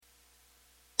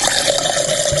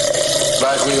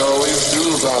like we always do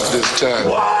about this time.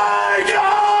 Wake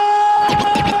up!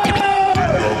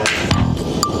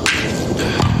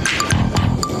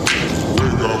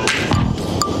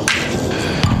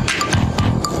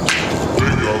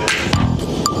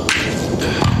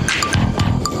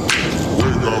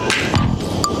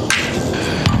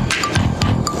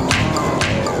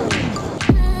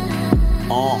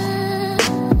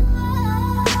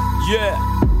 Yeah.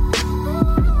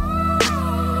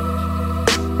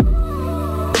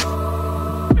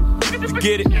 You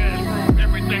get it?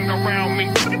 Everything around me.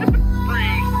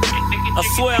 I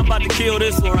swear I'm about to kill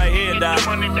this one right here, Doc.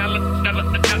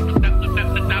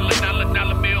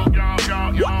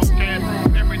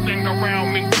 Everything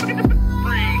around me.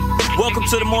 Welcome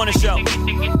to the morning show.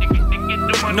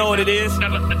 You know what it is?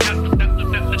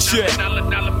 Shit.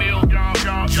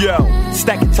 Yo,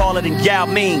 stack it taller than Yao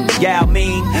Ming. Yao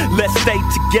Ming, let's stay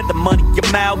together, money,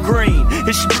 your Mal Green.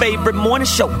 It's your favorite morning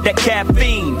show, that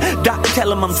caffeine. Doc,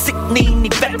 tell him I'm sick, need any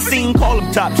vaccine, call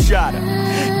him top shotter.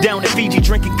 Down in Fiji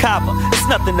drinking kava, it's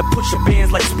nothing to push your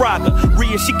bands like Spraga.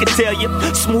 Rhea, she can tell you,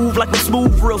 smooth like I'm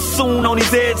smooth real soon. On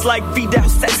his heads like Vidal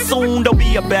Sassoon, don't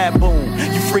be a baboon.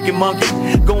 You freaking monkey,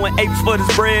 going apes for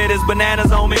this bread, there's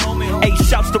bananas on me. 8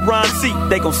 shots to Ron C,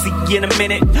 they gon' see you in a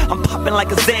minute. I'm popping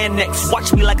like a Xanax,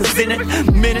 watch me like a Zenith.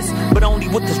 Menace, but only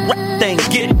with this rap thing,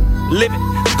 get it, live it.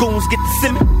 Goons get the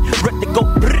simmer, rep to go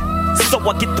brrr, so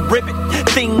I get the ribbit.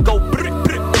 Thing go brrr,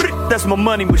 brrr, brrr, that's my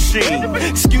money machine.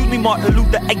 Excuse me, Martin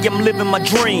Luther, hey, I'm living my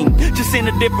dream. Just in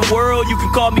a different world, you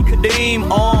can call me Kadeem,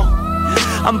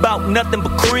 I'm about nothing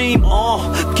but cream,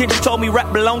 Kendrick told me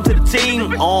rap belong to the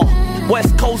team,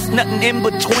 West Coast, nothing in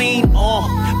between,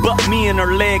 but me and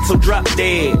her legs, so drop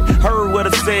dead. Heard what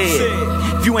I said.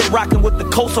 If you ain't rocking with the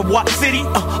coast of Watt City,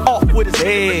 off with his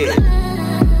head.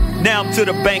 Now I'm to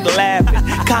the bank laughing.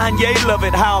 Kanye love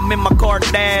it how I'm in my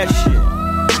Kardashian.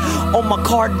 On my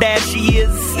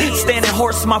Kardashian, standing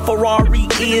horse my Ferrari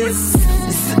is.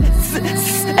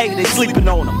 Hey, they sleeping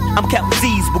on him. I'm counting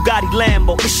Z's, Bugatti,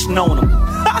 Lambo, ishing on him.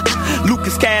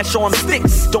 Lucas Cash on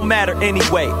sticks, don't matter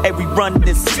anyway. Hey, we run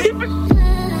this shit.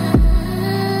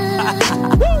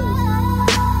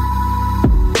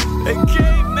 They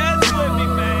can't mess with me,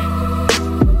 man.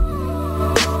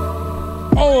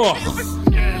 Oh,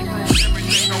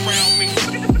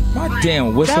 my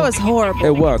damn whistle. That was horrible.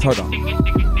 It was. Hold on.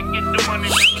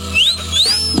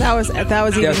 That was even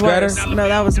That's worse. better? No,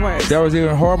 that was worse. That was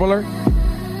even horribler.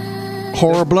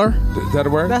 Horribler? Is that a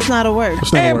word? That's not a word.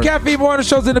 Am Caffeine Morning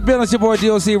Show's in the building. It's your boy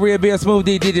DOC, Rhea, Be a Smooth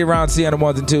D, DJ Ron C on the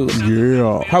ones and twos.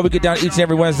 Yeah. How we get down each and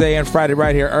every Wednesday and Friday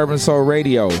right here, Urban Soul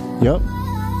Radio. Yep.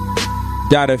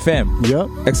 .fm. Yep.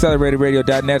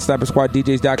 AcceleratedRadio.net,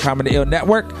 SniperSquadDJs.com, and the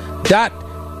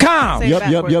IllNetwork.com. Say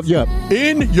it Yep.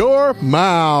 In your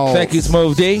mouth. Thank you,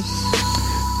 Smooth D.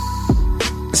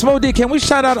 Smooth D, can we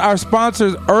shout out our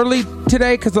sponsors early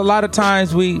today? Because a lot of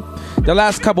times the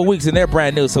last couple weeks, and they're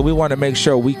brand new, so we want to make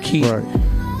sure we keep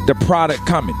the product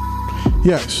coming.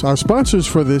 Yes, our sponsors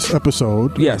for this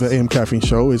episode, the Am Caffeine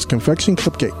Show, is Confection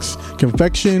Cupcakes.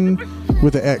 Confection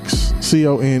with an X,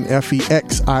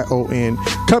 CONFEXION.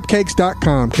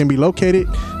 Cupcakes.com can be located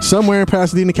somewhere in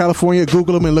Pasadena, California.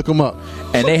 Google them and look them up.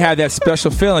 And they have that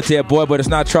special feeling to it, boy, but it's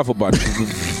not truffle butter.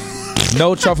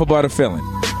 No truffle butter feeling.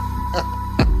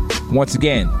 Once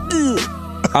again,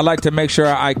 I like to make sure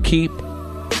I keep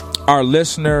our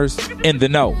listeners in the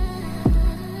know.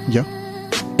 Yeah.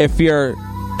 If your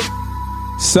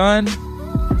son,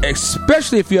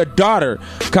 especially if your daughter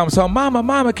comes home,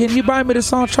 Mama, can you buy me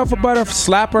this on truffle butter?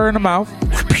 Slap her in the mouth.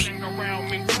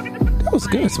 That was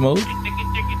good, Smooth.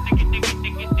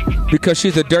 Because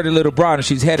she's a dirty little broad and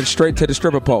she's headed straight to the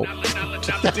stripper pole.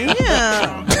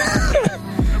 Yeah.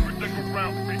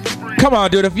 Come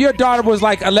on, dude. If your daughter was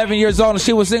like 11 years old and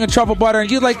she was singing Truffle Butter and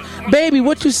you're like, baby,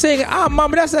 what you singing?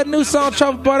 Mama, that's that new song,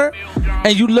 Truffle Butter.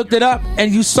 And you looked it up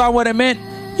and you saw what it meant,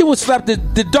 you would slap the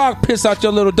dog piss out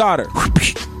your little daughter.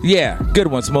 Yeah, good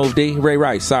one, Smooth D. Ray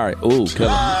Rice, sorry. Ooh, kill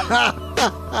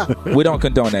him. We don't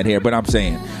condone that here, but I'm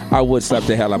saying I would slap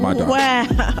the hell out of my daughter.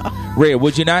 Wow. Rhea,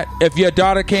 would you not? If your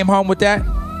daughter came home with that?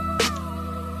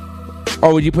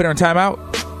 Or would you put her in timeout?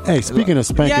 Hey, speaking of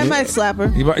spanking, Yeah, I might slap her.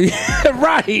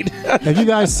 Right. Have you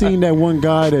guys seen that one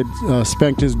guy that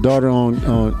spanked his daughter on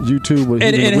YouTube with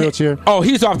in a wheelchair? Oh,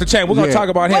 he's off the chain. We're going to talk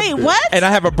about him. Wait, what? And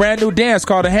I have a brand new dance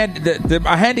called a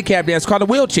handicap dance called a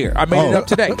wheelchair. I made it up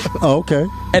today. Oh, okay.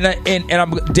 And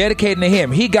I'm dedicating to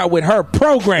him. He got with her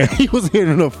program. He was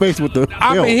hitting her face with the.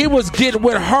 mean, he was getting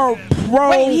with her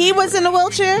pro. Wait, he was in a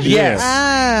wheelchair? Yes.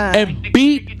 Ah. And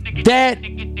beat that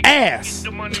ass.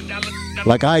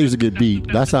 Like I used to get beat.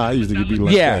 That's how I used to get beat.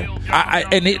 Like yeah,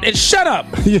 and shut up.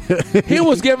 He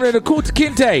was giving her the Kunta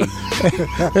Kinte.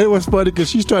 It was funny because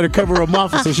she's trying to cover her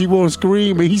mouth so she won't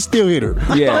scream, and he still hit her.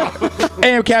 Yeah.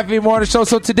 Am Caffeine Morning Show.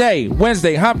 So today,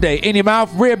 Wednesday, Hump Day, in your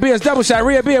mouth, Rhea Beer's Double Shot.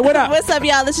 Rhea Beer, what up? What's up,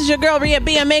 y'all? This is your girl, Rhea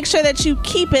Beer. Make sure that you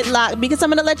keep it locked because I'm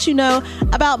going to let you know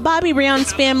about Bobby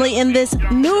Brown's family in this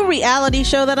new reality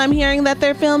show that I'm hearing that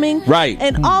they're filming. Right.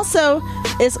 And also,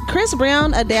 is Chris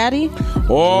Brown a daddy?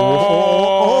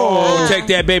 Oh, take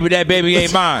that baby. That baby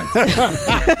ain't mine.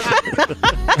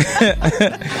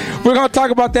 We're going to talk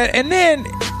about that. And then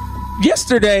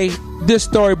yesterday, this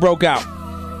story broke out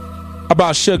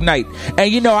about Suge Knight.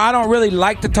 And, you know, I don't really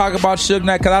like to talk about Suge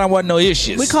Knight because I don't want no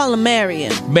issues. We call him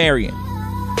Marion.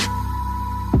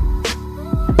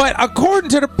 But according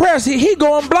to the press, he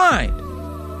going blind.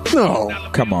 No.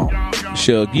 Come on,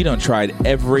 Suge. You done tried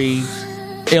every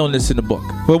illness in the book.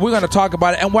 But we're going to talk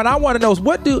about it. And what I want to know is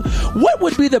what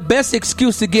would be the best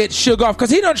excuse to get Suge off? Because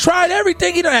he done tried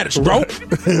everything. He done had a stroke.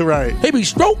 Right. He be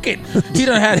stroking. He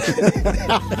done had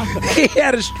he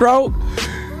had a stroke.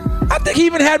 I think he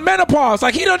even had menopause.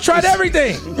 Like, he done tried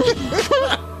everything.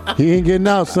 He ain't getting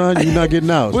out, son. You're not getting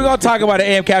out. We're going to talk about the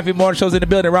AM Caffeine Morning Shows in the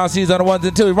building. Ron C's on the ones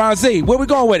and twos. Ron C, where we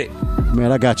going with it?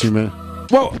 Man, I got you, man.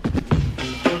 Whoa.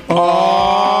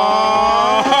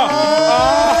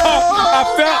 I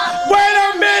felt. Wait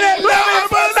a minute.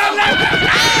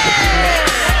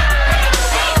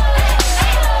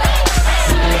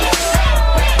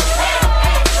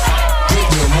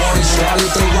 Get your morning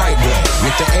started the right way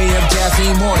with the AM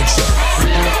Caffeine Morning Show.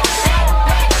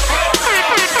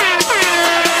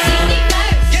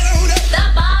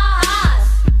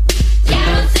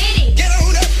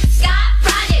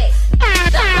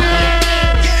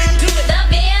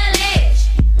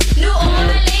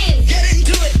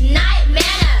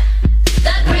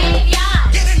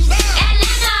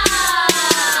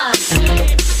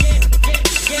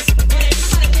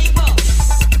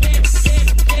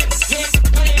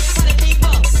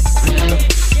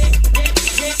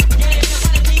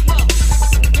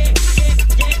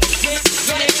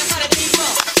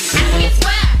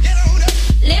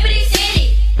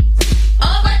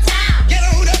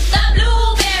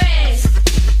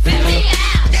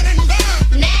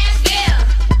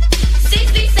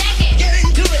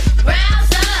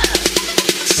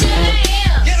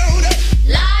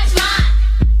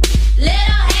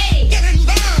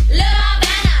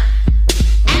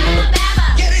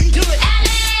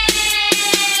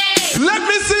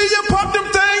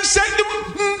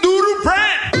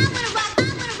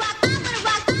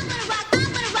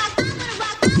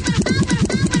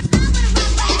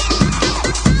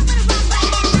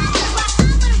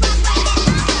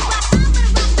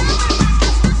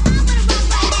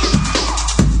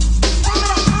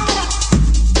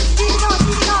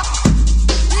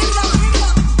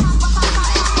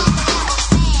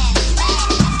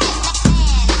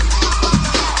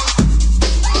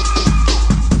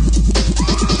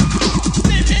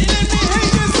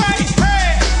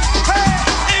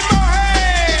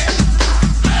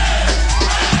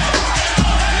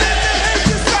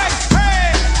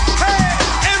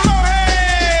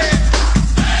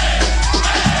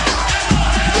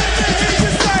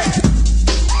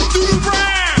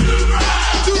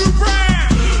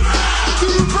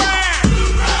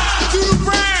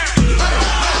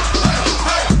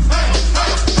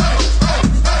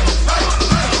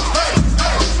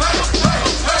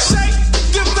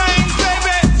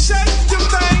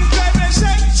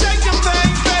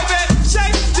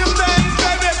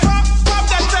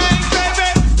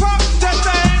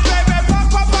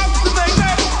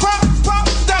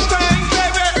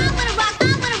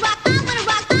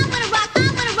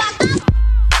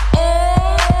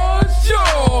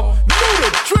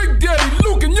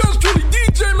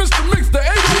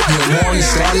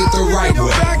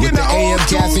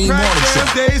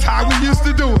 Wednesdays, how we used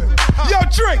to do it. Yo,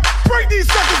 Trick, break these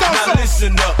suckers off. Now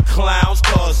listen up, clowns,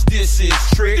 cause this is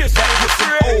Trick. Back with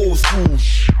some old school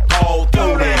all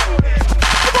throw that.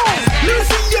 Come on, let me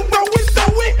see you throw it,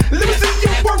 throw it. Let me see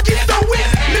you work it, throw it.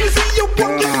 Let me see you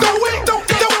work it, throw it. Throw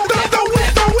it.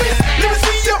 Let me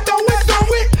see you throw it,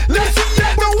 throw it. Let me see you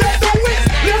throw it, throw it.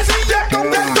 Let me see you throw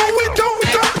it, throw it.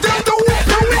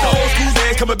 Old school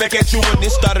man coming back at you, and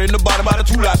this started in the bottom by the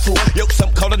 2 lot crew. Yo,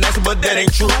 something called a nasty, but that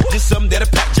ain't true. Just something that a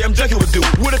pack jam junkie would do.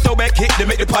 With a throwback hit to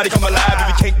make the party come alive. If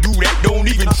you can't do that, don't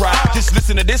even try. Just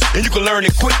listen to this, and you can learn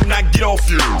it quick. And I get off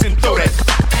you and throw that.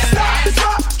 Stop,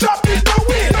 drop, drop it, throw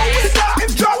it. Stop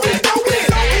and drop it, throw it.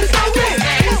 Stop,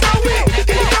 drop,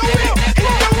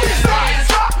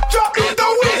 drop it,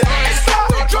 throw it.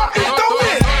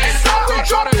 Stop,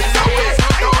 drop it, throw it.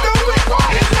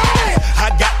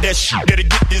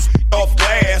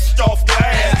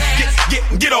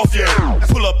 off, yeah.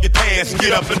 Pull up your pants and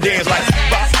get up and dance like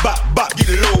bop, bop, bop, get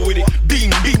low with it.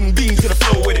 Beam, beam, beam to the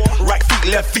flow with it. Right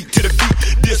feet, left feet to the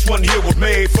beat. This one here was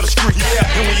made for the street.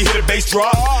 Yeah. And when you hear the bass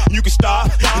drop, you can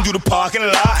stop and do the parking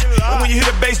lot. And when you hear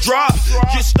the bass drop,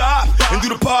 just stop and do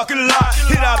the parking lot.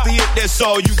 Hit out the hit, that's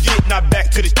all you get. Now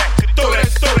back to the throw that.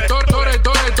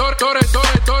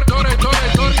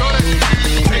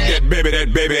 Take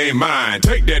that baby ain't mine.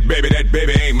 Take that baby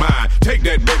ain't mine. Take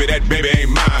that baby ain't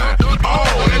mine. Oh,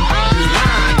 that baby ain't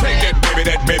mine. Take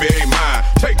that baby ain't mine.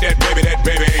 Take that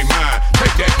baby ain't mine.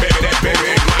 Take that baby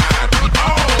ain't mine.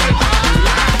 Oh,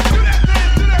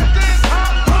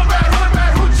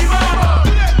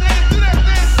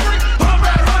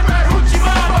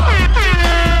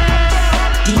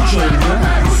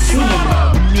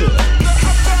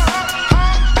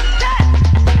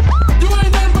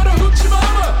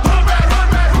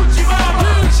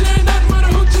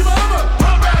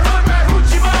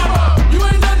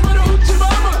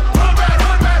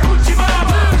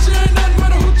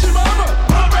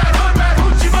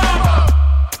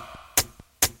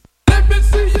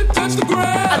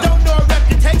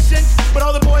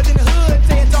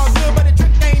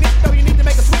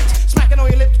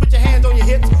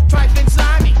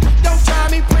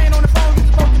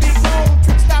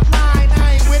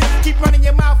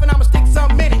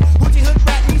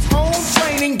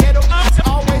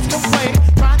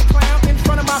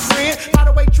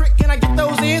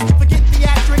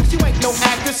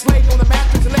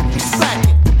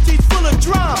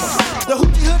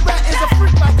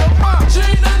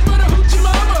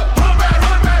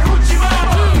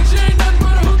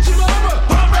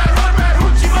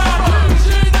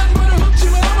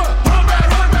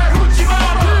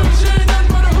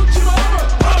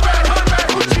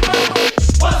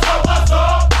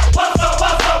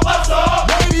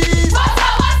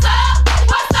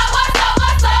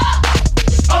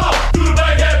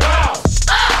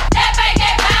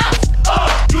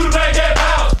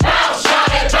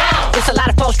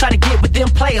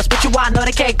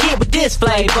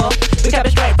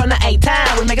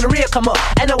 come up.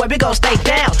 Ain't no way we gon' stay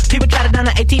down. People try to down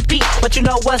the ATP, but you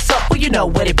know what's up, well you know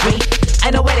what it be.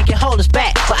 Ain't no way they can hold us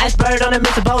back. But Iceberg on the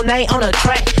Mr. Bonet on the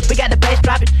track. We got the bass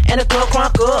dropping and the club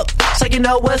crunk up. So you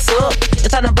know what's up. It's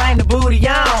time to bring the booty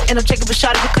on. And I'm checking for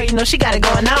shawty because you know she got it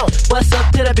going on. What's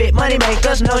up to the big money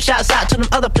makers? No shouts out to them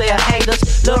other player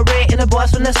haters. Lil Red and the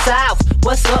boys from the south.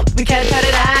 What's up? We can't cut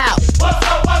it out. What's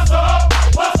up? What's up?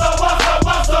 What's up? What's up?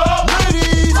 What's up?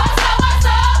 Ladies. What's up? What's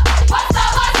up? What's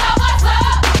up? What's up? What's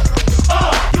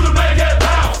up? You the make it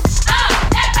bounce.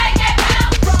 That make it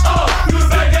bounce. You the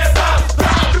make it bounce.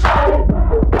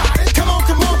 Come on,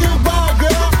 get wild,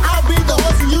 girl. I'll be the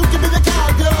horse and you can be the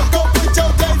cowgirl. Go put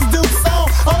your days to do the song.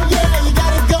 Oh yeah, you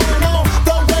got it going on.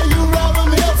 The way you roll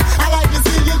them hips, I like to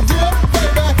see you dip,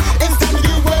 baby. It's time to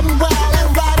get wet and wild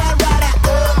and ride out.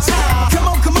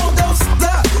 Come on, don't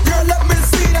stop. Girl, let me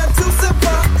see that two-step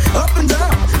pop. Up and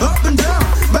down,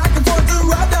 back and forth to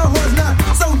ride that horse now.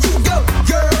 So you go,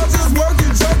 girl, just work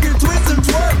it, jerk it, twist and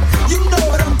twerk. You know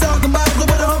what I'm talking about. So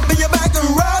put a hump in your back and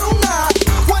ride on now.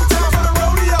 One time for the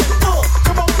rodeo,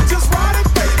 come on, just ride it,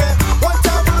 baby. One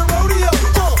time for the rodeo,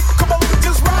 come on,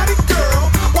 just ride it,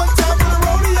 girl. One time for the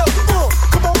rodeo,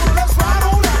 come on, let's ride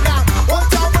on that now. One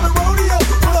time for the rodeo,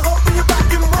 put a hump in your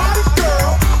back and ride it,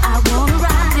 girl. I wanna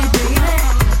ride it, baby.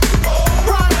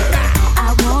 Ride it now.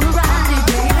 I wanna ride it,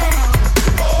 baby.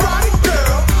 Ride it,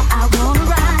 girl. I wanna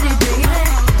ride it, baby.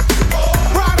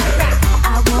 Ride it now.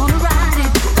 I wanna ride it.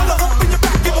 Put a hump in your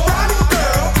back and ride it,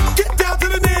 girl. Get down to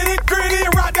the nitty-gritty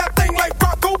and ride that thing like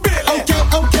Bronco Billy.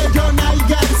 Okay, girl, now you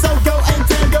got it. So go and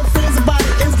tell your friends about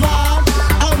it. It's live.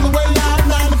 On the way live,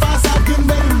 9 to 5, South, getting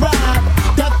ready to ride.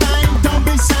 That thing, don't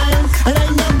be ashamed. It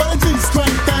ain't nothing but a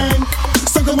G-string thing.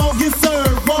 So come on, get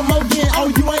served. One more again. Oh,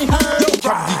 you ain't heard.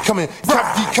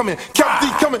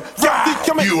 coming.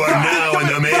 You are now in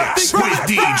the mix with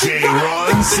DJ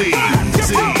Ron C.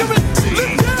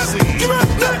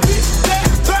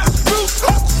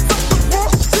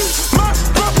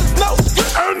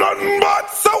 Ain't nothing but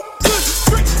so good.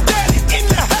 Trick Daddy in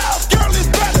the house. Girl is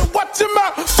better. Watch him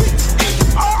out.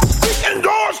 C-E-R-C and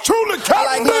yours truly,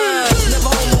 Captain. Never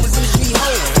home, always in the street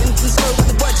home. In the skirt with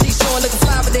the butt cheeks showing, looking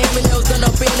fly, but the him and nails done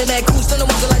up in. And that cool son of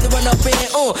ones that like to run up in.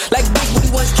 Like big booty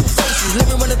ones, cute faces.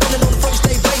 Living, running, running on the first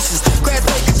day basis. Crash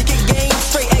play, cause you kick game.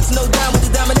 Straight X, no dime with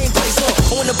the diamond ain't place on.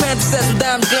 When the Panthers says some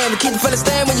dimes jamming. Keep the fella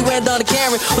stand when you hand on the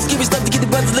camera. Or skibby stuff to get the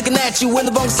brothers looking at you. When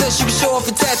the bone says you can show off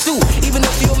your tattoo. Even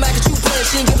if you're a Mac and true player,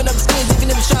 she ain't giving up the skins even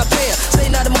if you try to pay her. Say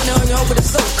not the money on your home with the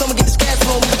soap. Come and get this cash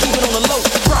from we can keep it on the low.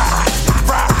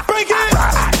 Break it.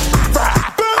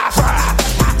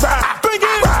 Break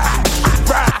it.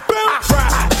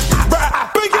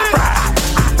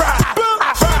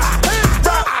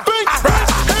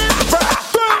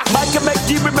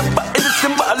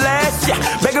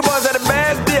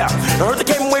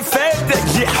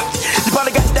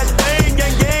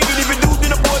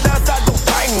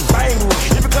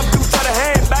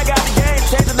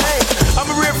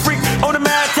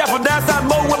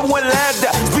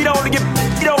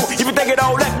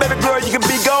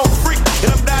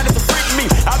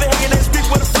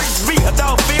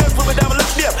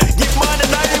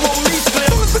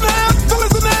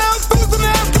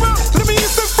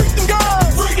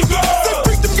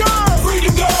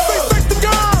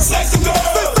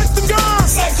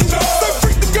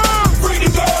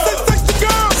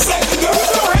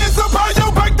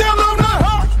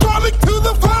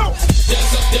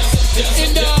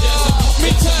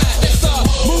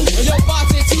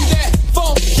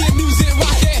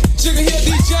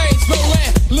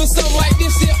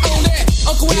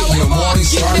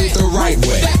 morning started the right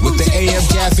way with the AM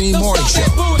Caffeine Morning Show.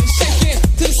 Shake it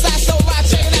to the side, so right,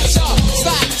 check it out, y'all.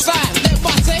 Slide, let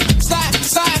body, slide,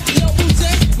 yo,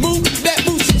 booty, move that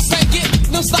booty, spank it,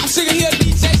 no stop, sugar here,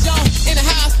 DJ John in the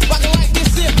house, rockin' like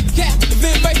this here, cat,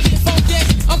 then make it funky,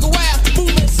 Uncle Wild,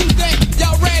 movement, suit that,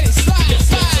 y'all ready, slide,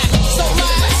 so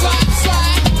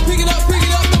slide, pick it up,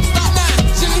 don't stop now,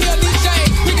 sugar here, DJ,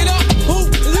 pick it up, who,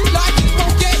 you like it,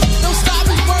 funky, don't stop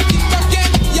it, work it,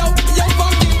 yo,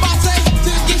 funky, body,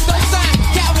 till it gets no sign,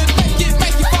 Calvin, make it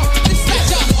funk, this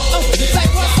is y'all, say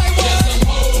what,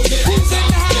 who's in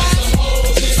the house,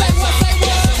 say what,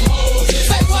 everybody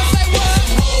say what,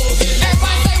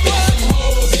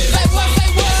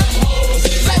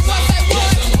 say what,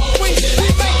 we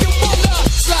make you wanna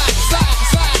slide to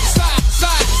the side, y'all,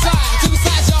 slide to the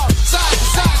side, y'all,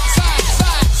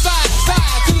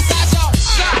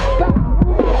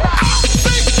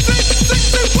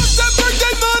 what's that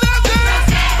birthday money out there?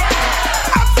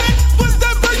 I said, what's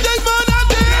that birthday money out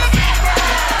there?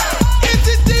 Is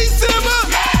it December?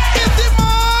 Is it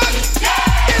March?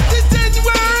 Is it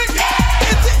January?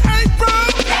 Is it April?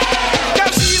 Go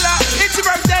Sheila, it's your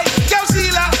birthday. Go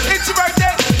Sheila, it's your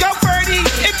birthday. Go Ferdy,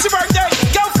 it's your birthday.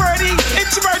 Go Ferdy,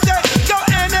 it's your birthday. Go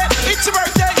Annette, it's your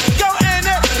birthday. Go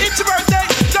Annette, it's your birthday.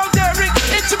 Go Derek,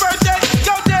 it's your birthday.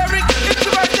 Go Derek, it's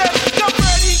your birthday. Go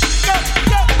Ferdy,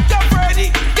 go Ferdy.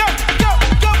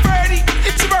 Go Ferdy,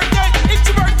 it's your birthday. It's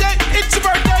your birthday. It's your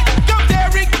birthday. Go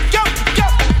Derek, go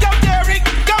Derek.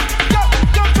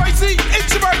 Go Tracy,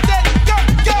 it's your birthday. Go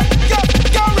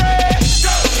Red.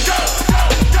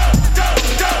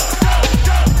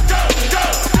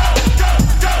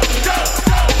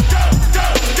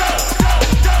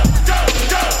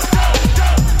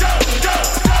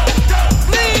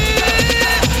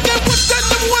 What's that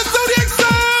number one zodiac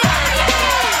sign?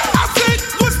 I said,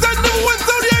 what's that number one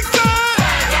zodiac sign?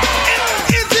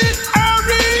 Is it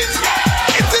Aries?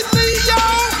 Is it Leo?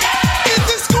 Is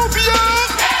it Scorpio?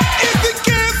 Is it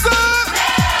Cancer?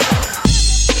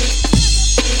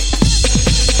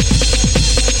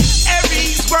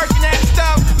 Aries working that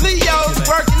stuff. Leo's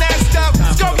working that stuff.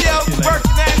 Scorpio's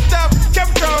working that stuff.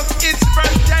 Capricorns, it's your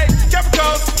birthday.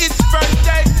 Capricorns, it's your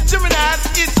birthday. Gemini's,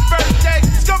 it's your birthday.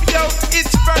 Scorpio,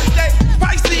 it's your birthday.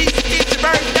 Pisces, it's your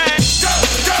birthday.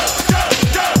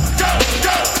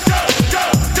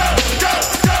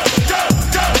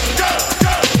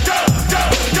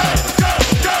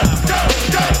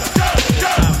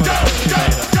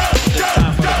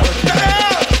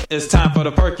 It's time for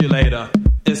the percolator.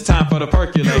 It's time for the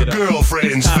percolator. Your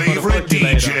girlfriend's favorite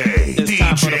DJ,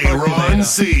 DJ Ron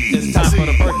C. It's time for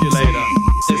the percolator.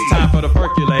 It's time for the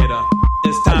percolator.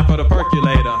 It's time for the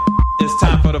percolator. It's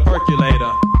time for the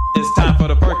percolator. It's time for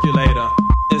the percolator.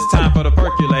 It's time for the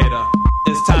percolator.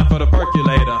 It's time for the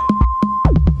percolator.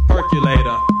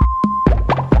 Percolator.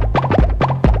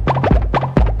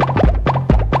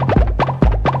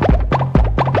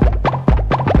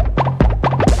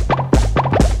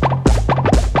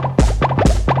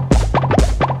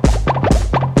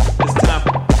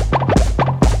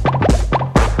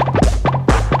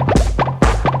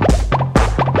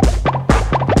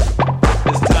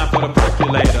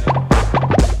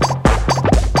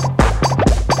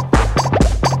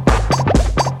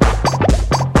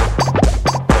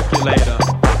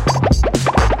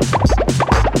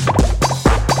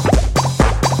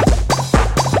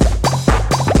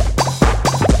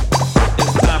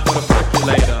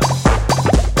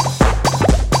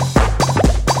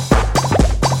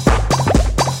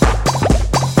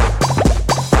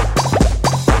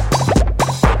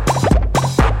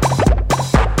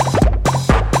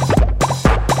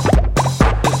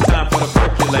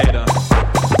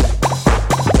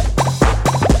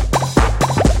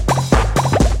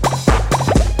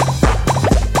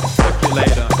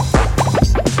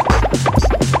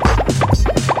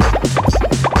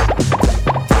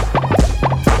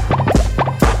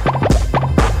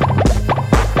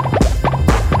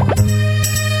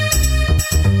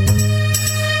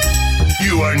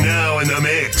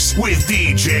 with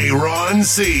DJ Ron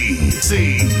C.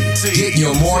 Get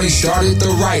your morning started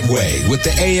the right way with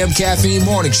the AM Caffeine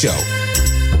Morning Show.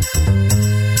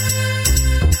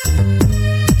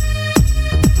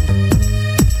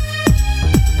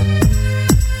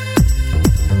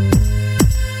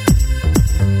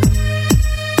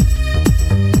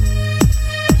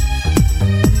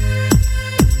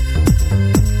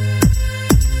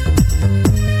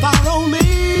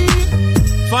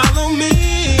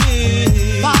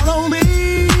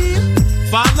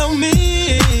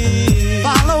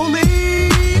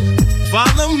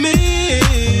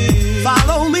 Follow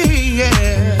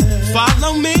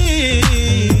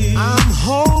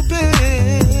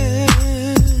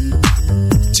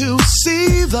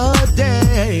the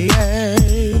day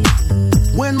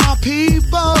when my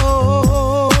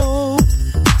people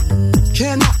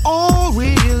can all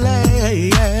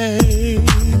relate.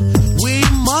 We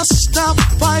must stop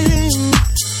fighting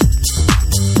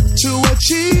to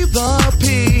achieve the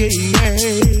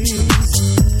peace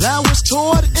that was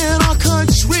taught in our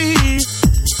country.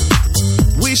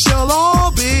 We shall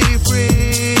all be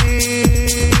free.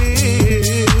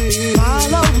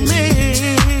 Follow me.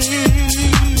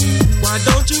 Why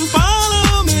don't you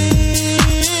follow me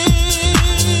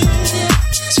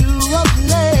to a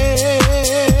place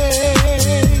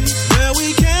where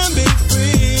we can be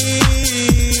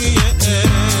free?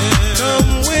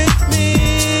 Come with me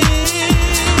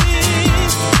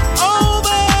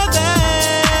over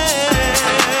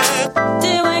there.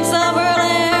 She wakes up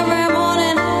early every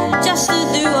morning just to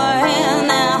do her hair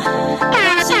now.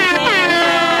 She can't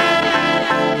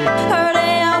her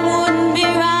day I wouldn't be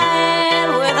right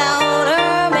without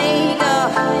her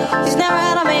makeup. She's never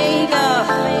had a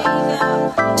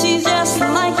makeup. She's just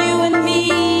like you and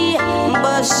me,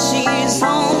 but she's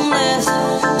homeless.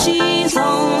 She's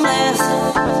homeless.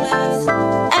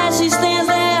 As she stands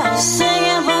there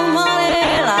singing for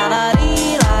money, la da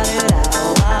dee la da da,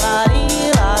 la da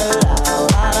dee la da da,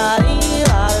 la da dee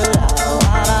la da da,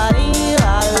 la da dee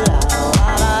la da da, la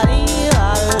da dee la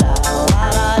da da, la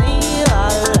da dee la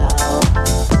da da.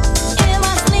 In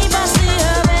my sleep I see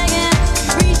her begging,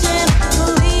 reaching,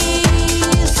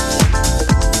 please.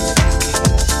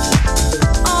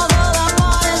 Although the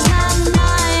party's not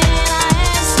mine, I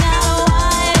ask not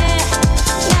why.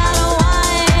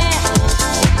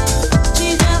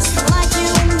 She's just like you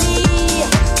and me,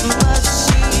 but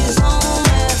she's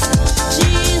homeless.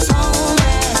 She's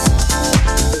homeless.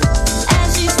 As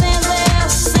she stands there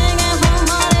singing for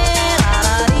money, la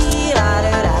da dee la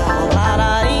da da, la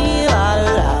da dee la da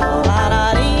da, la da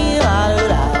dee la da da,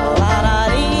 la da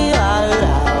dee la da da,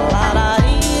 la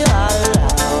da dee la da da, la da dee la da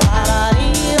da, la da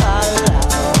dee la da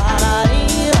da, la da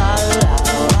dee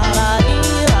la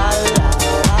da da,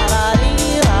 la da dee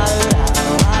la da da,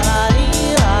 la da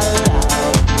dee la da da.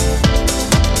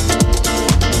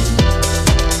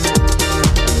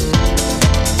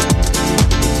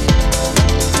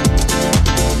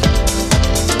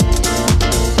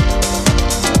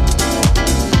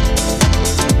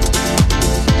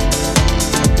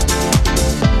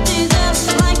 She's just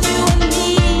like you and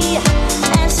me,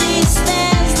 and she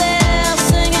stands there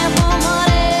singing for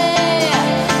money.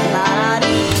 La da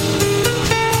dee.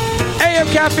 AM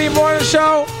Caffeine Morning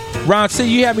Show. Ron C,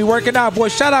 you had me working out, boy.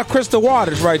 Shout out Crystal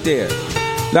Waters right there.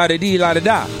 La da dee, la da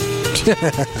da.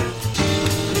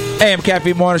 AM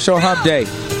Caffeine Morning Show, hump day.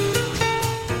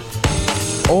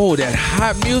 Oh, that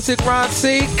hot music, Ron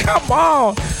C. Come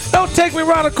on. Don't take me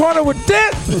around the corner with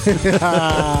this.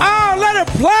 Oh, let it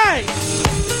play.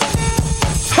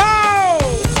 Oh,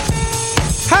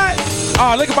 hot.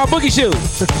 Oh, look at my boogie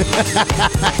shoes.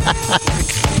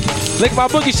 Look at my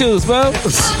boogie shoes, bro.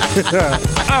 Yeah.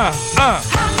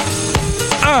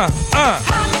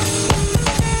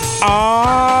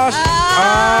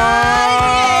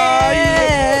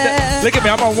 Look at me,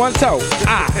 I'm on one toe.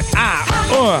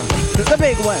 The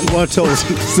big one. One toe.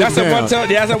 That's a one toe.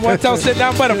 Yeah, that's a one toe sit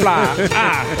down butterfly.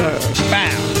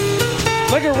 Bam.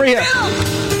 Look at Rhea.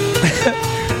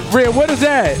 Rhea, what is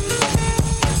that?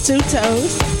 2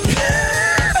 toes.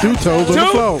 2 toes on the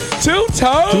floor. 2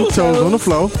 toes? 2 toes on the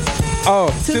floor.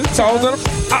 Oh, 2 toes on the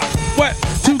what?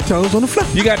 2 toes on the floor.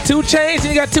 You got 2 chains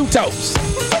and you got 2 toes.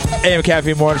 AM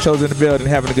Caffeine Morning Show's in the building,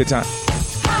 having a good time.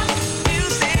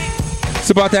 It's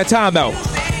about that time, though.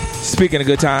 Speaking of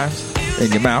good times,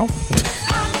 in your mouth.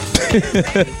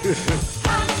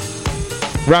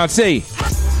 Round C.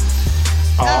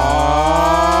 Where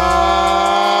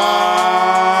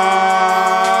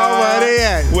they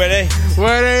at? Where they?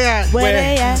 Where they at? Where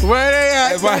they at? Where they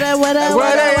at? Where they at?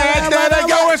 Where they at? There they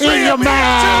go. It's In your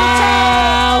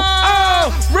mouth.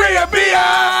 Oh, Rhea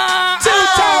Bia. 2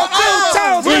 toes. 2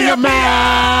 toes. In your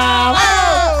mouth.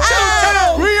 Oh, 2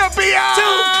 toes. Rhea Bia.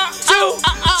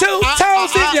 2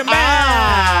 toes in your mouth.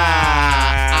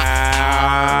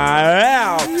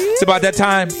 It's about that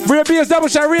time. Rhea Bia's double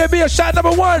shot. Rhea Bia shot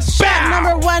number 1. Shot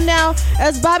number 1 now,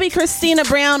 as Bobby Christina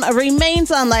Brown remains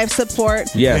on life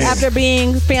support. Yes. After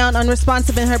being found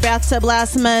unresponsive in her bathtub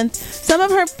last month. Some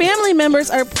of her family members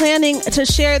are planning to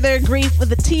share their grief with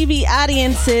the TV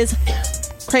audiences.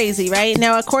 Crazy, right?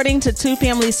 Now, according to 2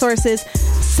 family sources,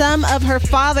 some of her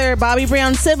father, Bobby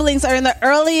Brown's siblings, are in the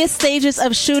earliest stages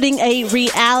of shooting a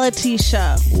reality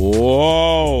show.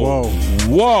 Whoa.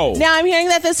 Now, I'm hearing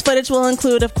that this footage will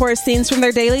include, of course, scenes from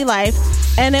their daily life,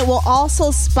 and it will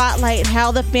also spotlight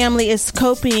how the family is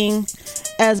coping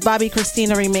as Bobby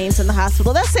Christina remains in the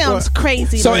hospital. That sounds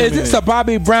crazy. So to me. is this a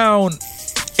Bobby Brown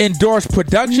endorsed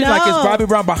production? Like, is Bobby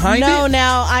Brown behind it? No,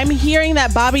 now I'm hearing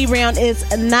that Bobby Brown is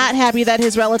not happy that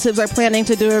his relatives are planning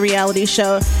to do a reality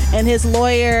show, and his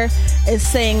lawyer is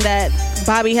saying that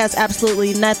Bobby has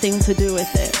absolutely nothing to do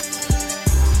with it.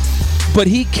 But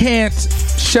he can't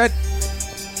shut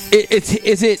it.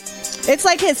 It's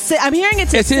like I'm hearing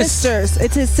it's his sisters.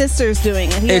 It's his sisters doing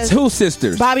it. It's whose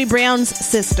sisters? Bobby Brown's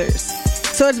sisters.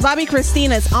 So it's Bobby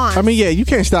Christina's aunt. I mean, yeah, you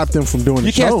can't stop them from doing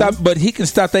the show. You can't stop, but he can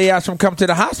stop their ass from coming to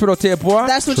the hospital, boy.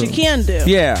 That's what you can do.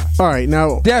 Yeah. All right,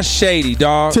 now that's shady,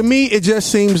 dog. To me, it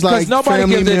just seems like nobody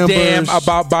family gives a members, damn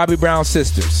about Bobby Brown's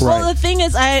sisters. Well, the thing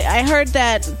is, I heard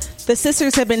that the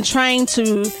sisters have been trying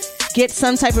to get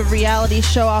some type of reality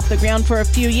show off the ground for a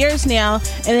few years now,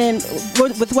 and then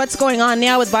with what's going on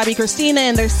now with Bobby Christina,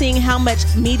 and they're seeing how much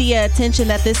media attention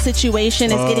that this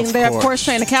situation is getting. They're of course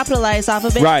trying to capitalize off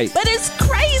of it, right? But it's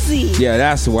crazy. Yeah,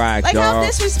 that's whack, like dog. How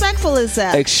disrespectful is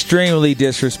that? Extremely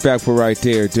disrespectful, right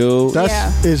there, dude.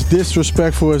 That's as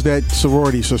disrespectful as that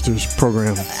sorority sisters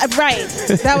program. Right,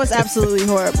 that was absolutely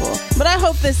horrible. But I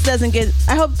hope this doesn't get.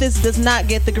 I hope this does not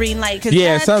get the green light.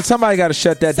 Yeah, somebody got to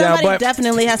shut that down. Somebody But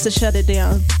definitely has to shut it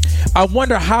down. I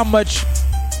wonder how much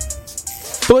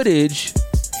footage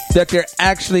that they're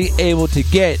actually able to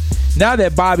get now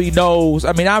that Bobby knows.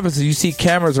 I mean, obviously you see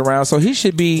cameras around, so he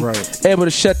should be able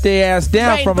to shut their ass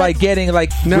down from like getting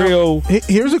like real.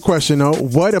 Here's a question though: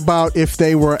 what about if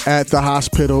they were at the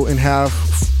hospital and have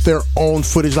their own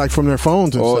footage, like from their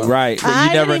phones and stuff? Right, but you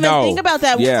I never didn't even think about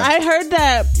that. Yeah. I heard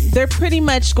that they're pretty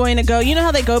much going to go. You know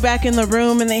how they go back in the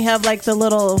room and they have like the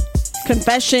little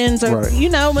confessions, or you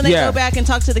know, when they go back and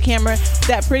talk to the camera,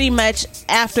 that pretty much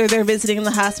after they're visiting the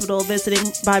hospital,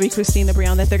 visiting Bobby Christina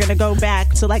Brown, that they're going to go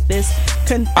back to like this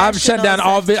confessional. I'm shutting down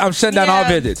all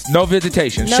visits. No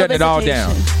visitation. No Shutting it all visitation.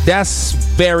 down. That's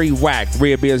very whack.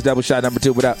 Rhea Beers double shot number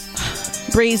 2. What up?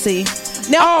 Breezy.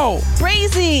 No,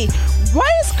 Breezy. Why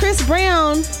is Chris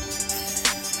Brown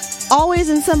always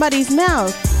in somebody's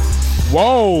mouth?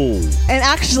 Whoa. And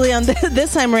actually, on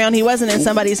this time around, he wasn't in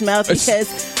somebody's mouth, because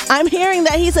I'm hearing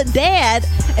that he's a dad,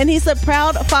 and he's the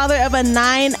proud father of a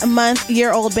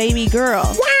 9-month-old baby girl.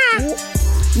 Wow.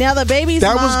 Now, the baby's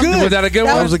That mom... was good. Was that a good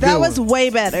one? That was way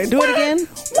better. Do it again.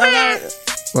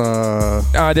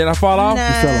 Did I fall off? Nah.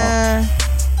 You fell off.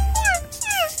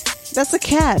 That's a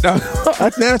cat.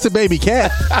 That's a baby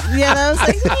cat. Yeah, that was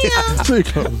like,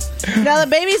 Now, the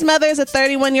baby's mother is a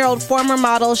 31-year-old former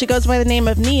model. She goes by the name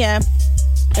of Nia.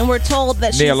 And we're told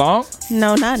that Nia Long?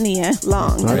 No, not Nia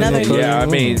Long. Another Nia. Yeah, I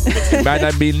mean, it might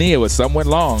not be Nia with someone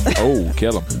long. Oh,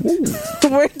 kill him.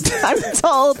 I'm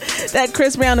told that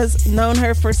Chris Brown has known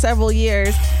her for several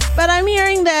years. But I'm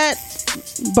hearing that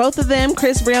both of them,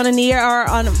 Chris Brown and Nia, are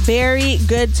on very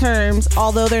good terms,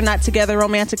 although they're not together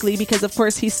romantically, because of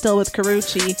course he's still with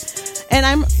Karrueche. And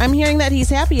I'm hearing that he's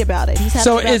happy about it. He's happy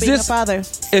about being a father.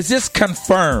 Is this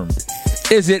confirmed?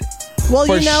 Is it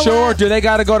for sure? What? Do they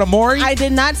got to go to Maury? I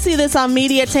did not see this on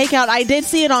Media Takeout. I did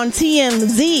see it on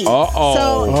TMZ. Uh-oh.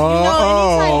 So,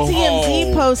 anytime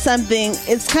TMZ posts something,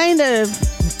 it's kind of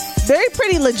very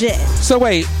pretty legit. So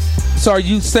wait. So are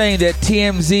you saying that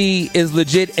TMZ is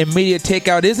legit and Media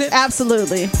Takeout isn't?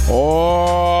 Absolutely.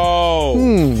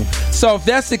 Oh. So if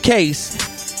that's the case,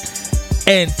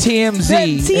 and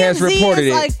TMZ has reported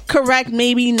is like correct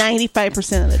maybe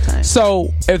 95% of the time.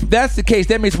 So if that's the case,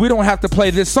 that means we don't have to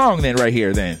play this song then right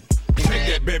here then. Take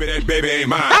that baby ain't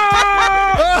mine. Take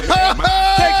that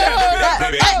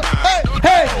baby ain't mine.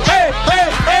 Hey,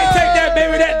 take that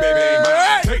baby ain't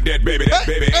mine. Take that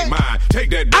baby ain't mine. Take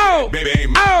that baby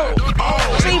ain't mine.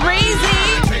 See, Breezy.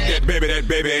 Take that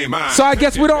baby ain't mine. So I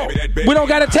guess we don't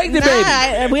got to take the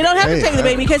baby. We don't have to take the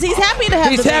baby because he's happy to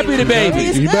have the baby.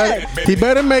 He's happy the baby. He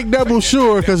better make double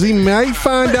sure, because he might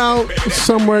find out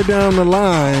somewhere down the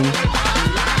line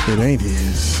it ain't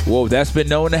his. Whoa, that's been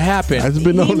known to happen. That's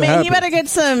been known to happen. He better get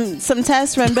some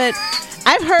tests run. But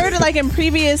I've heard, like in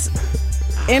previous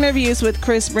interviews with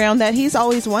Chris Brown, that he's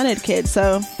always wanted kids.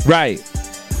 So right.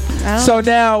 So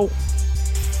now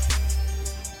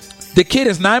the kid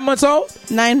is 9 months old?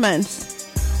 9 months.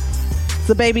 It's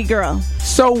a baby girl.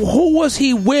 So who was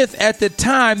he with at the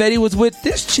time that he was with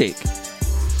this chick?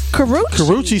 Karrueche.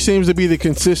 Karrueche seems to be the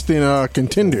consistent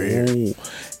contender here.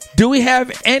 Do we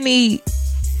have any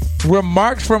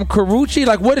remarks from Karrueche?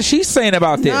 Like, what is she saying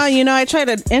about this? No, I tried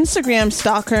to Instagram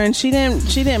stalk her, and she didn't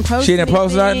post. She didn't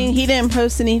post nothing? He didn't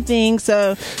post anything.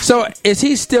 So is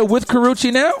he still with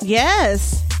Karrueche now?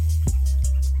 Yes.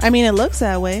 I mean, it looks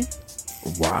that way.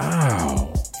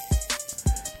 Wow.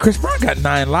 Chris Brown got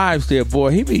 9 lives there, boy.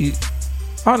 I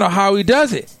don't know how he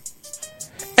does it.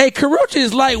 Hey, Karuchi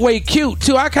is lightweight cute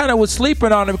too. I kind of was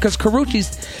sleeping on it because Karuchi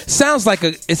sounds like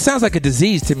a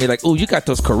disease to me. Like, oh, you got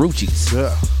those Karuchis.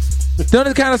 Yeah. Don't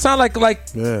it kind of sound like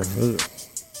yeah?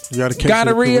 You got a case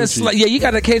gonorrhea. of the Karuchi. Yeah, you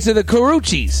got a case of the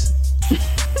Karuchis.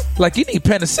 Like you need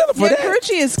penicillin for that.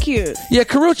 Karuchi is cute. Yeah,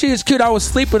 Karuchi is cute. I was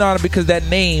sleeping on it because that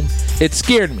name, it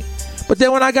scared me. But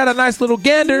then when I got a nice little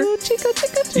gander,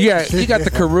 yeah, you got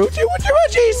the Karuchi with your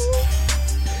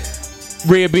Karuchis.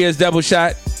 Rhea Beer's double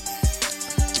shot.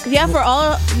 Yeah, for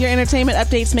all your entertainment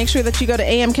updates, make sure that you go to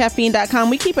amcaffeine.com.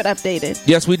 We keep it updated.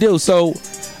 Yes, we do. So,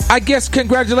 I guess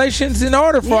congratulations in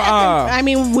order for... I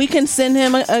mean, we can send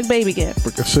him a baby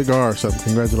gift. A cigar or something.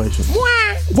 Congratulations.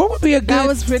 What would be a good... That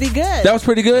was pretty good. That was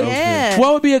pretty good? Yeah.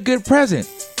 What would be a good present?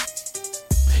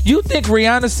 You think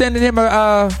Rihanna's sending him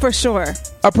for sure.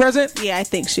 A present? Yeah, I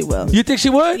think she will. You think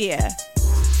she would? Yeah.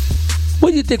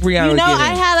 What do you think Rihanna would give him?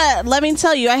 let me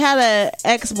tell you, I had a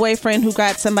ex-boyfriend who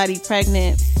got somebody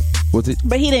pregnant. Was it?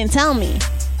 But he didn't tell me.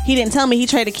 He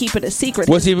tried to keep it a secret.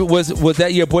 Was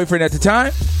that your boyfriend at the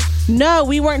time? No,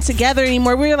 we weren't together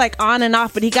anymore. We were like on and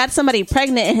off, but he got somebody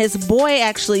pregnant and his boy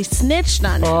actually snitched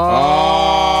on him.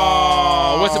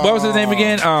 Oh. What was his name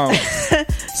again?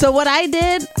 So what I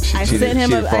did, I sent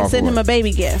him a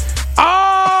baby gift.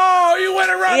 Oh, you went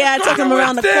around I took him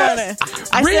around the corner.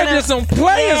 Rhea did some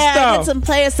player stuff. I did some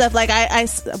player stuff. Like I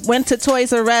went to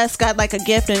Toys R Us, got like a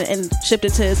gift and shipped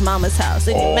it to his mama's house.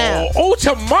 To mama's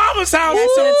house? Yeah, I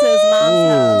sent it to his mom's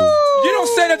house. You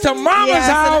don't send it to mama's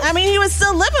house? I mean, he was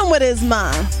still living with his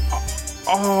mom.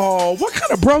 Oh, what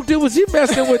kind of broke dude was he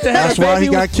messing with? That's why he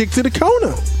got kicked to the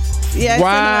corner. Yeah.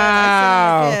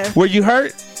 Wow. Were you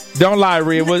hurt? Don't lie,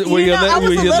 Rhea. Were your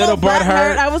little butt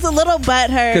hurt? I was a little butt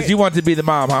hurt. Because you wanted to be the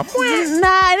mom, huh? Nah,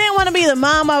 I didn't want to be the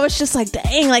mom. I was just like,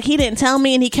 dang, like he didn't tell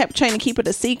me and he kept trying to keep it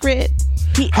a secret.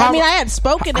 I had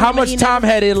spoken to him. How much time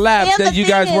had elapsed that you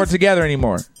guys weren't together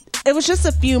anymore? It was just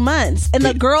a few months. And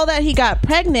the girl that he got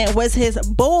pregnant was his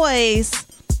boy's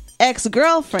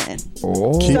ex-girlfriend.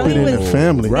 Oh. Keep it in the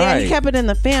family. Right. Yeah, he kept it in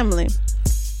the family.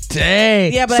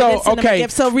 Dang. Yeah, but I did send him a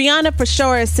gift. So Rihanna for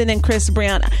sure is sending Chris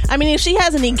Brown. I mean, if she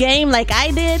has any game like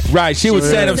I did, right? She would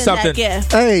send him something.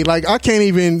 Hey, like I can't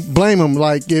even blame him.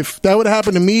 Like if that would have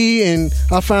happened to me and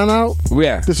I found out,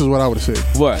 yeah, this is what I would have said.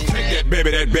 What? Take that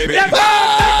baby, that baby. Hey,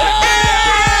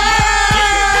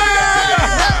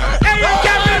 Am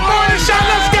Caffeine Morning Show,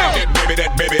 let's go. That baby,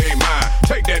 that baby ain't mine.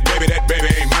 Take that baby, that baby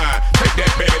ain't mine. Take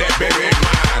that baby, that baby ain't mine.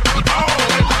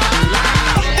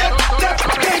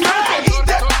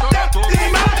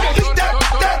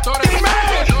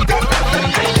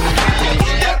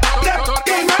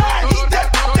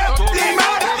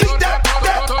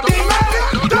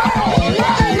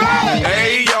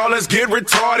 Get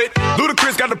retarded.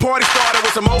 Ludacris got the party started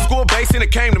with some old school bass and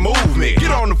it came to move me.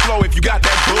 Get on the floor if you got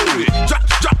that booty.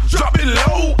 Drop it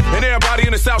low. And everybody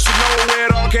in the South should know where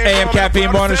it all came from. Am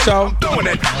Caffeine Morning Show. I'm throwing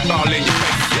that all in your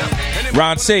face.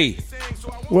 Ron C.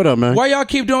 What up, man? Why y'all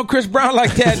keep doing Chris Brown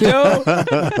like that, dude?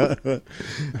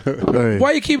 Hey.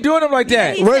 Why you keep doing him like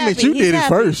that? Wait a minute, you did it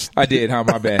first. I did, huh?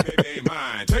 My bad. Take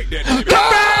that baby.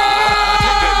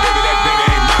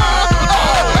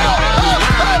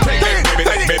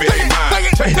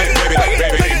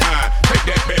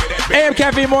 Am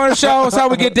Caffeine Morning Show. That's how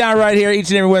we get down right here each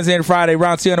and every Wednesday and Friday.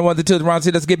 Round C on the 1s and 2s. Round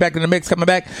C, let's get back in the mix. Coming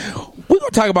back, we're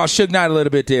going to talk about Suge Knight a little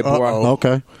bit there, boy.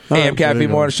 Okay. Am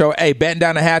Caffeine Morning Show. Hey, batten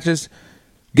down the hatches.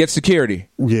 Get security.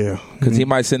 Yeah. Because he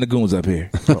might send the goons up here.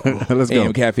 Let's go.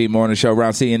 Am Caffeine Morning Show.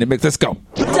 Round C in the mix. Let's go.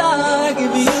 Dog,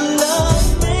 if you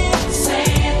love me, say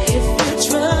it. If you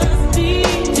trust me,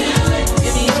 do it.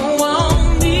 If you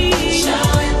want me, show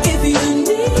it. If you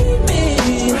need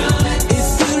me, run it.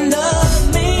 If you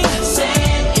love me, say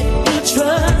it. If you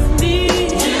trust me,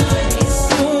 do it.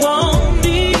 If you want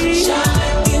me, show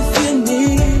it. If you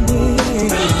need me,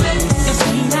 run it.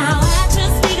 Now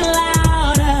actions speak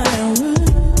louder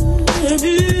than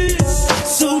words.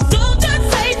 So don't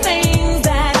just say things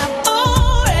that I've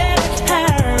already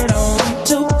heard.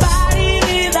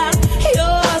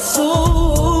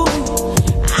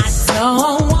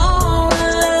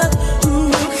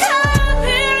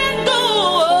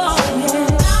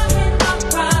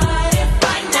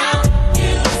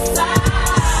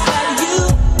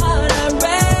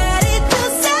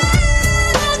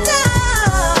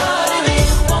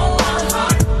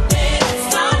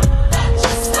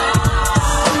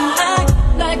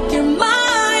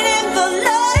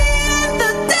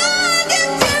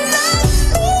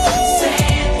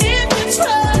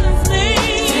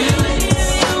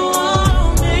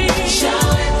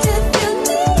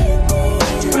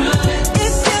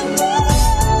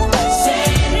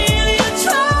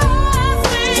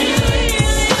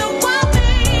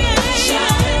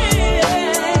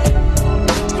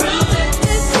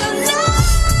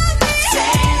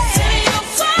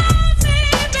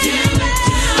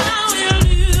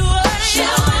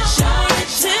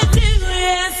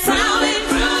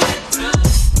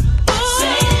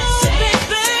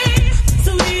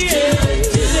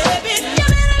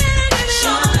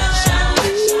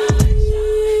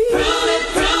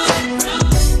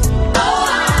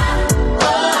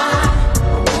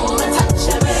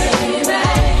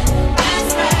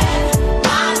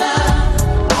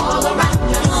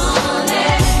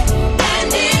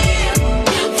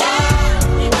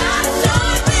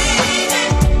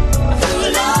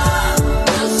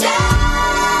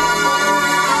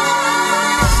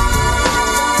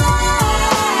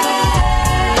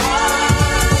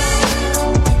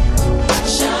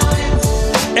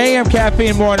 AM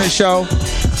Caffeine Morning Show.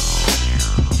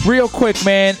 Real quick,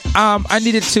 man. I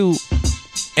needed to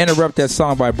interrupt that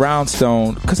song by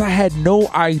Brownstone because I had no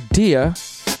idea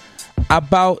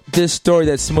about this story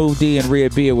that Smoooth D and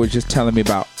Rhea were just telling me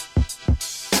about.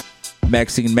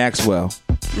 Maxine Maxwell,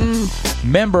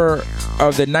 member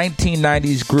of the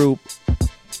 1990s group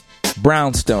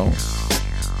Brownstone,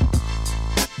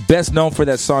 best known for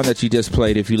that song that you just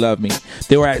played, If You Love Me.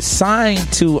 They were signed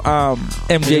to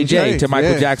MJJ, to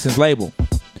Michael Jackson's label.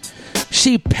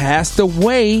 She passed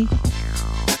away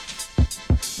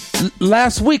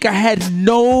last week. I had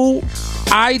no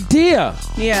idea.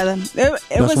 Yeah,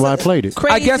 that's why I played it.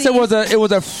 Crazy. I guess it was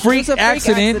a freak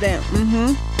accident.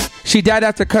 She died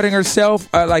after cutting herself.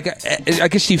 I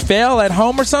guess she fell at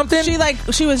home or something.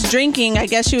 She was drinking. I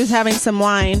guess she was having some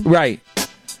wine. Right.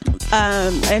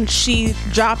 And she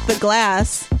dropped the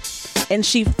glass, and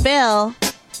she fell,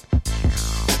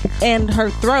 and her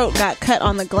throat got cut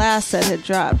on the glass that had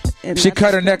dropped. And she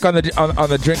cut her neck on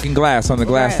the drinking glass, on the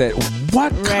glass that.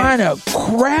 What kind of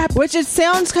crap? Which it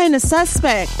sounds kind of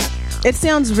suspect. It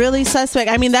sounds really suspect.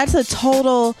 I mean, that's a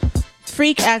total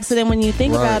freak accident when you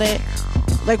think about it.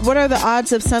 Like, what are the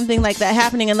odds of something like that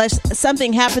happening unless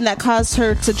something happened that caused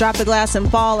her to drop the glass and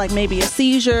fall, like maybe a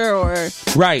seizure or...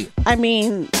 Right. I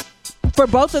mean, for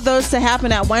both of those to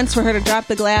happen at once, for her to drop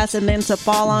the glass and then to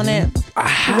fall on it.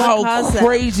 How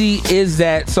crazy is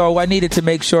that? So I needed to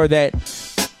make sure that...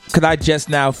 Because I just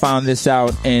now found this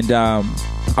out, and I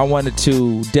wanted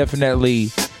to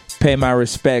definitely pay my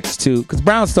respects to... Because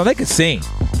Brownstone, they can sing.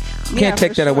 Can't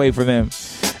take that away from them.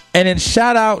 And then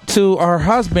shout out to her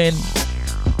husband...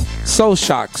 Soul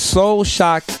Shock. Soul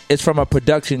Shock is from a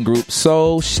production group,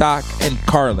 Soul Shock and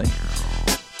Carlin.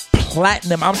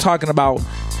 Platinum. I'm talking about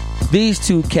these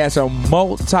two cats are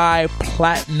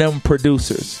multi-platinum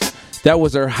producers. That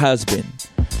was her husband.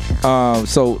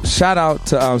 So shout out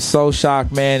to Soul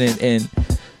Shock, man, and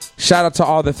shout out to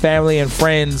all the family and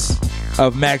friends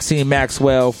of Maxine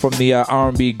Maxwell from the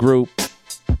R&B group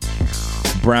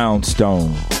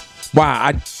Brownstone. Wow,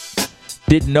 I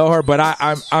didn't know her, but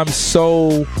I'm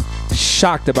so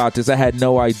shocked about this. I had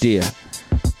no idea.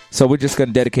 So we're just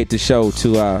gonna dedicate the show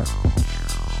to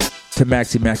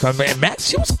Maxine Maxwell. Man, Max,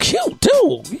 she was cute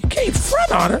too. You can't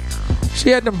front on her. She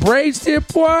had them braids there,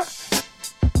 boy.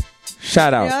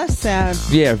 Shout out. Yeah, that's sad.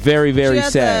 Yeah, very, very she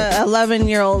had sad. The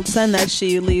 11-year-old son that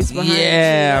she leaves behind.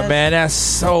 Yeah, man, that's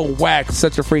so whack.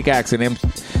 Such a freak accident.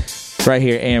 Right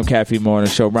here, AM Caffeine Morning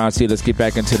Show. Ron C, let's get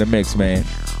back into the mix, man.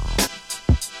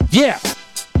 Yeah.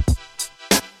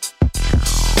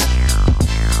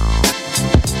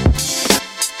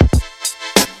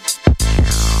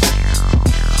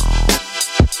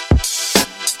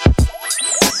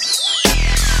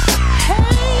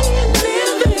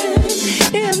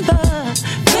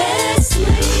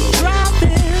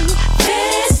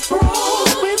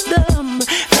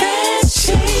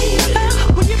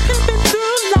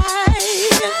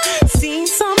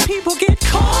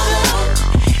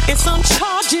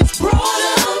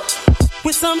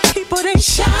 Some people they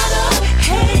shot up,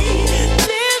 hey,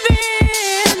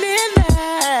 living in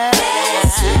that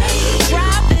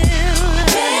driving,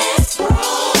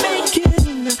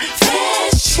 making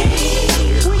fast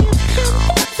change. When you come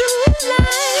through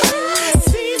life,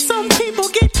 see some people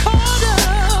get caught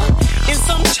up in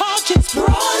some charges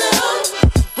brought up.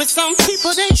 With some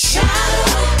people they shot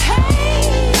up,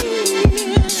 hey,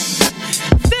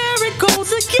 there it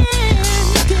goes again,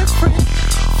 different.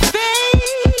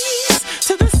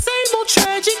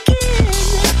 Tragic end.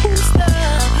 Who's the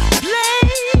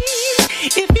blame?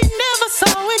 If he never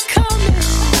saw it coming,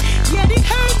 yet he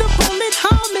heard the bullet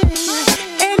humming,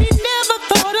 and he never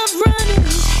thought of running.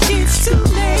 It's too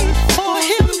late for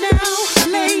him now,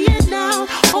 laying out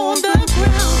on the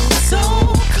ground, so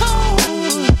cold,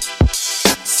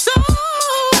 so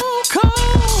cold.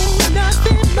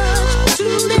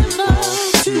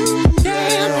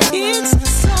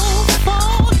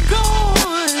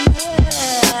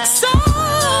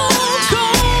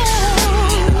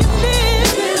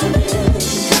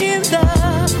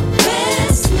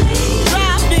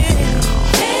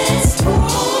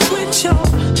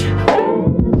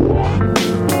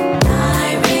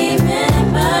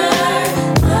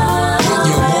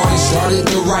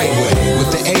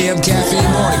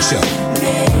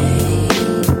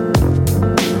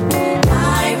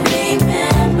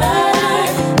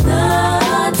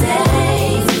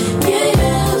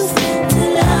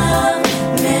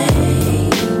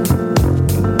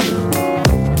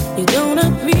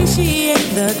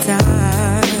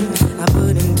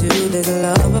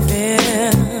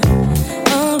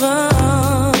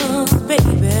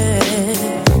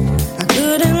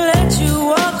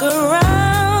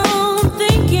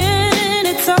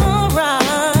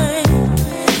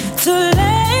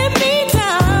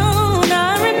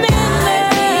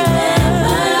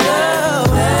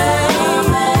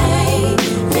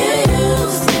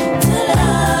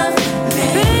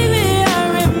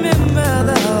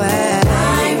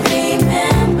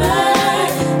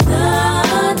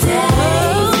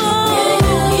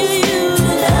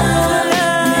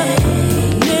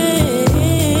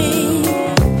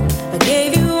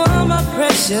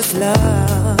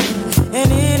 love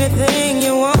and anything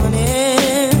you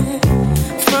wanted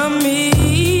from me.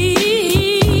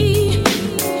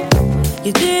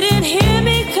 You didn't hear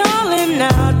me calling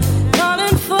out,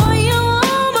 calling for your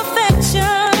warm affection.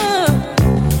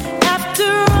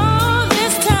 After all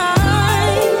this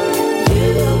time,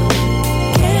 you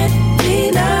can't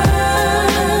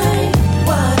deny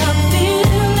what I'm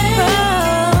feeling.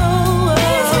 Oh,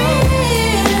 it's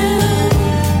real,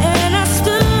 and I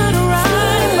stood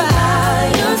right by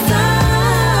your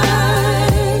side.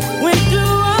 Went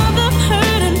through all the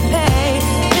hurt and pain,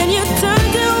 and you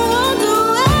turned and walked away.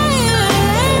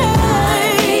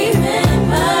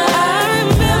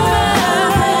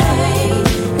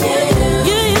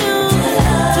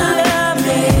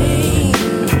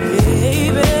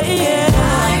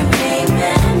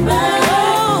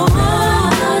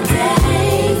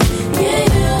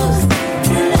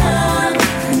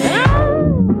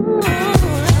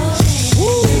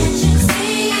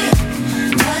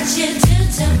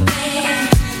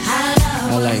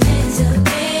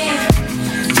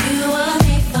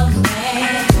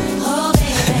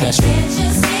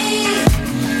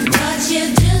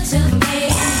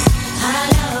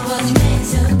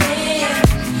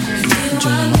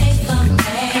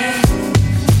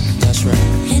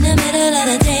 In the middle of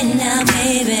the day now,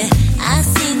 baby, I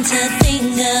seem to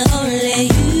think of only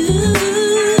you.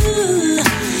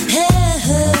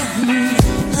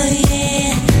 Oh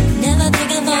yeah, never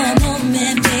thinking for a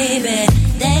moment, baby,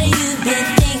 that you've been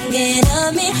thinking of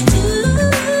me too.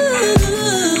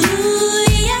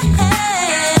 Yeah,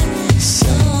 so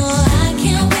I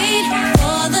can't wait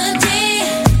for the day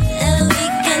that we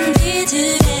can be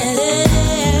together.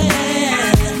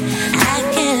 I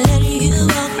can't let you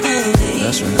walk away.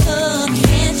 That's right. Oh,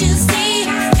 can't you see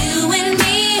you and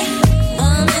me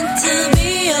are meant to be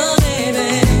your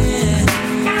baby?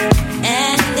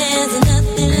 And there's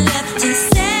nothing left to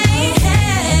say.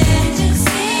 Can't you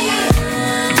see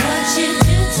what you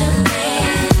do to me?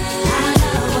 Our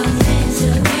love was meant to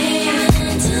be.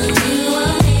 You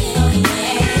are me for me.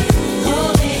 Oh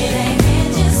baby,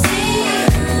 can't you see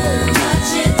what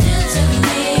you do to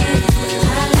me?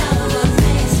 Our love was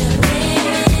meant to be.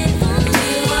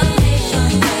 You are me for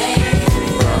me.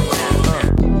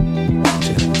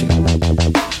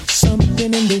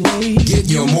 Something in the way. Get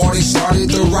your morning started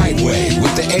the right way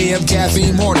with the AM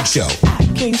Caffeine Morning Show. I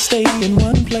can't stay in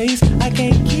one place. I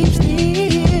can't keep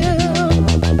still.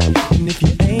 And if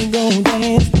you ain't gon'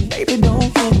 dance, baby,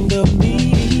 don't hinder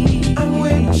me. I'm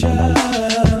with ya.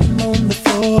 I'm on the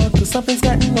floor, 'cause something's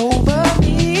gotten over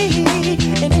me.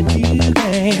 And if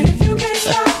you can't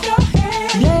stop your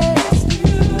head, yes,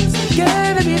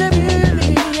 gotta be the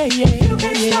beauty. Yeah, yeah. You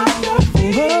can't stop your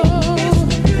feet. Oh,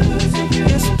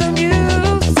 it's the music.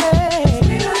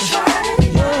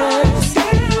 Yes,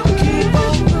 keep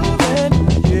on moving.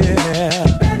 Yeah.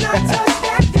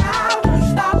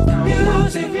 Stop the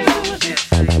music.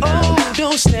 Oh,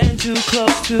 don't stand too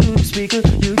close to the speaker.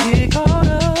 You get caught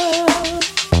up.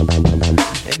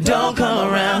 And don't come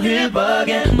around here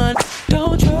bugging my.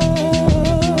 Don't trust.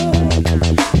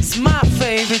 It's my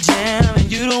favorite jam,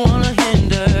 and you don't wanna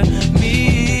hinder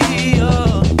me.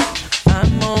 Oh,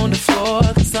 I'm on the floor,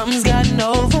 'cause something's gotten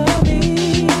over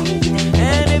me.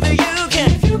 And if you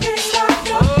can't stop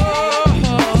your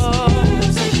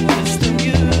it's the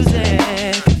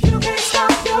music. You can't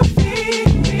stop your feet.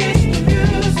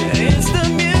 It's the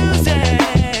music.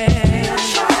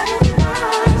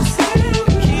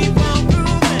 Keep on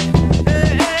grooving.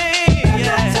 Hey,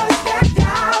 yeah.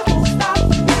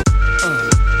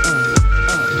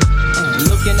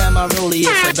 Looking at my rollie,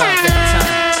 it's about that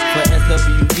time for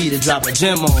SWV to drop a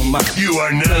gem on mine. You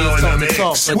are now Players in talk the the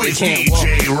talk, mix but they with can't DJ walk.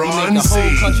 We Ron make the whole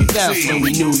C. country bounce when we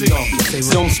New York.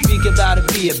 Don't speak about it,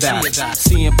 be about it.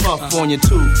 Seeing Puff on your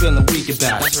tube, feeling weak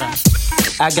about it.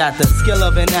 I got the skill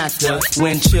of an actor,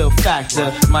 wind chill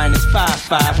factor,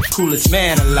 -5.5, coolest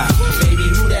man alive. Baby,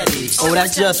 who that is? Oh,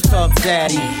 that's just Puff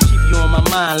Daddy. Keep you on my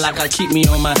mind like I keep me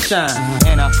on my shine.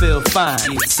 And I feel fine,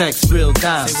 sex real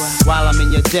dime. While I'm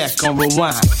in your deck on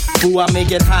rewind. Ooh, I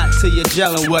make it hot till you're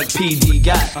gelling what PD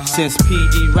got. Since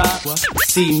PD rock,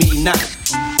 see me not.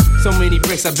 So many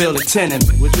bricks, I build a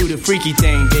tenement. We'll do the freaky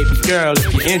thing, baby girl,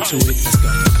 if you're into it. Let's go.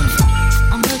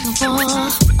 I'm looking for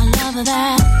a lover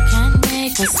that can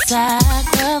make a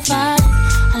sacrifice.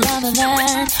 A lover that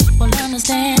will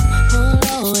understand, will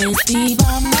always be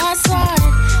by my side.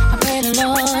 I pray the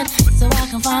Lord so I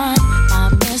can find my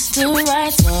Mr.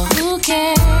 Right. So who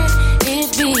can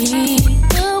it be?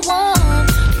 The one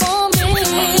for me.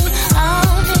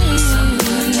 I'll need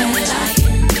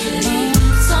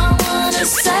someone to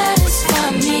satisfy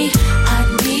me. I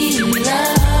need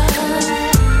love.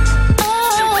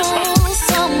 Oh.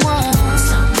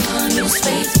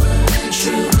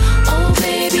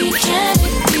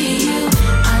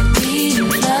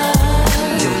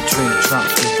 drop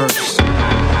the verse.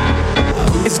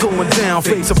 It's going down,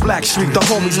 face of Black Street. The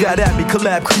homies got at me,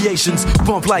 collab creations.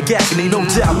 Bump like agony, no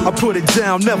doubt. I put it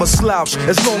down, never slouch.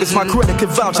 As long as my credit can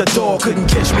vouch, that dog couldn't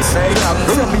catch me. Say,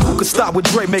 tell me who could stop with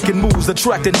Dre making moves,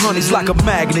 attracting honeys like a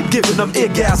magnet, giving them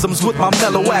orgasms with my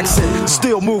mellow accent.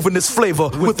 Still moving this flavor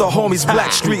with the homies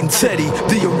Black Street and Teddy,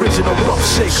 the original rough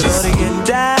shakers. Shutting it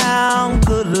down,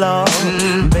 good lord.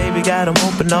 Baby got them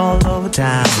open all over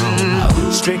town.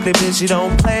 Strictly bitch, you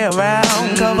don't play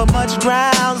around. Cover much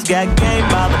grounds, got game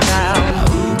by the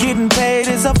town. Getting paid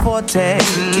is a forte,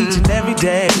 each and every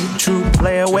day. True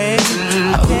player way.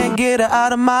 I can't get her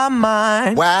out of my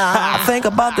mind. Wow. I think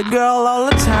about the girl all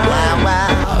the time.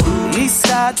 Wow. East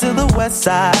side to the west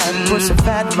side, pushing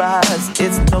fat rides,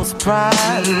 it's no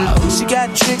surprise. She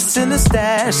got tricks in the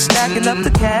stash, stacking up the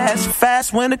cash,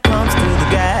 fast when it comes to the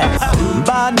gas.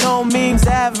 By no means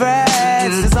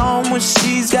average, it's on when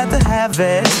she's got to have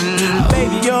it.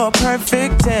 Baby, you're a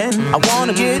perfect 10. I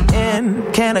wanna get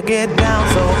in, can I get down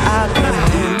so I can?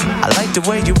 I like the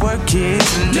way you work it,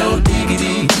 no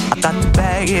diggity. I got to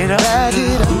bag it up.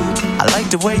 I like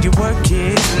the way you work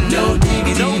it, no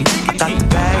diggity. I got to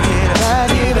bag it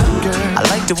up. I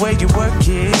like the way you work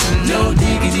it, no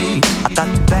diggity. I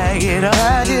got to bag it up.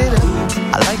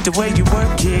 I like the way you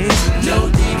work it, no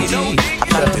diggity. I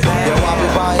got to bag it up. Yo, I be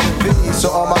buying beats, so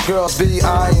all my girls be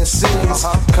eyeing C's.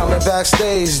 Coming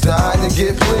backstage, dying to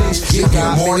get pleased. Get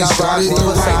your morning started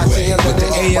the right way with the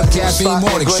AM Caffeine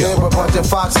Morning Show. With a bunch of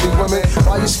foxy women,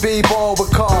 while you speedball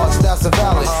with cars, that's the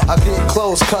valley. I get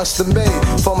clothes custom made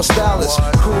from a stylist.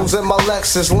 Cruise in my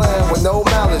Lexus land with no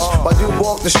malice. While you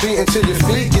walk the street until your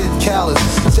feet get callous.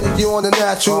 Take you on the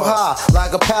natural high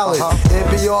like a pallet. It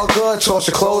be all good, toss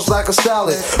your clothes like a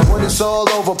salad. When it's all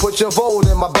over, put your vote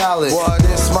in my ballot.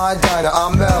 This my diner,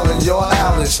 I'm Mel and you're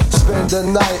Alice. Spend the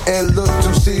night and look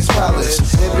to C's Palace.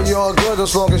 It be all good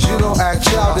as long as you don't act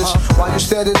childish. While you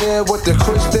standing there with the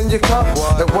crisp in your cup,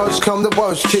 the worst come to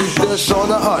worst, keep this on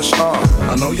the hush.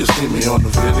 I know you see me on the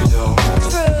video.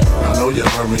 I know you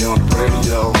heard me on the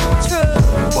radio.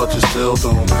 But you still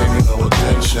don't pay me no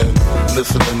attention.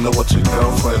 Listening to what your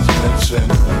girlfriends mention.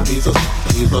 He's a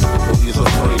freak.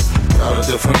 Got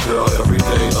a different girl every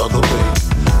day of the week.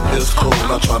 It's cool,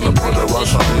 not trying to put a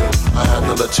rush on you. I had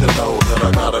to let you know that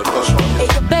I got a crush on you.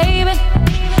 Hey, baby,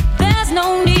 there's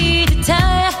no need to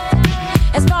tell you.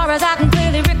 As far as I can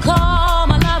clearly recall,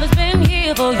 my love has been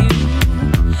here for you.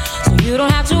 So you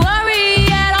don't have to worry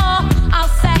at all. I'll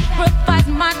sacrifice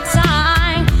my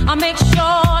time. I'll make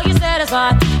sure you're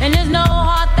satisfied. And there's no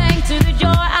hard thing to the joy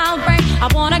I'll bring. I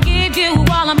wanna give you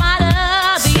all of my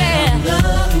love, yeah. I'm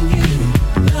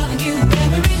loving you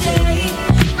every day.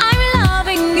 I'm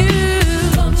loving you.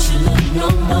 Don't you love no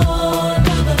more?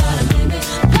 Love without a limit.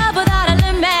 Love without a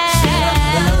limit.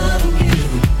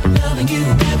 I'm loving you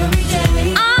every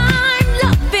day. I'm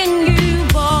loving you,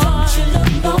 boy. Don't you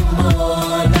love no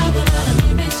more? Love without a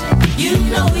limit. You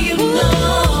know.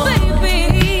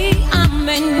 Baby, I'm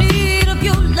in need of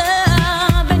your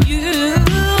love, and you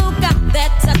got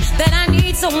that touch that I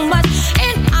need so much,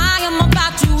 and I am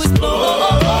about to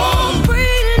explode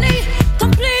freely,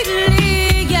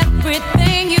 completely,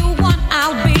 everything you want,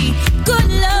 I'll be. Good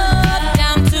love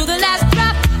down to the last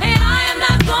drop, and I am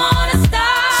not gonna stop.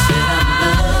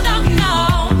 No.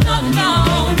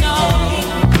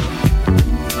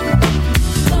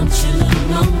 Don't you love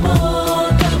no more?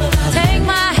 Take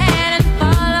my hand and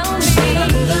follow me.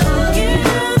 You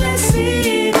that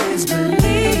see is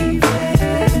believing.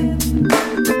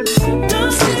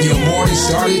 Get your morning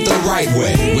started the right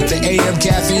way with the AM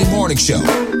Caffeine Morning Show. You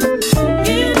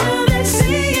that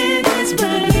see is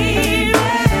believing.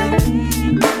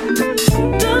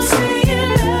 Don't say you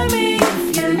love me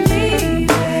if you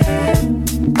leave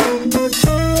it.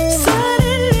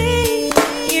 Suddenly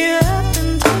you're up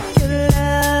and took your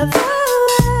love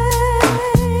away.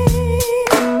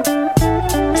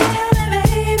 Tell me,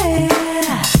 baby,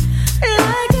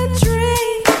 like a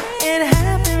dream, it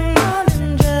happened more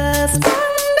than just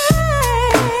one day.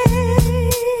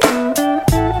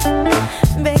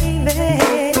 Baby,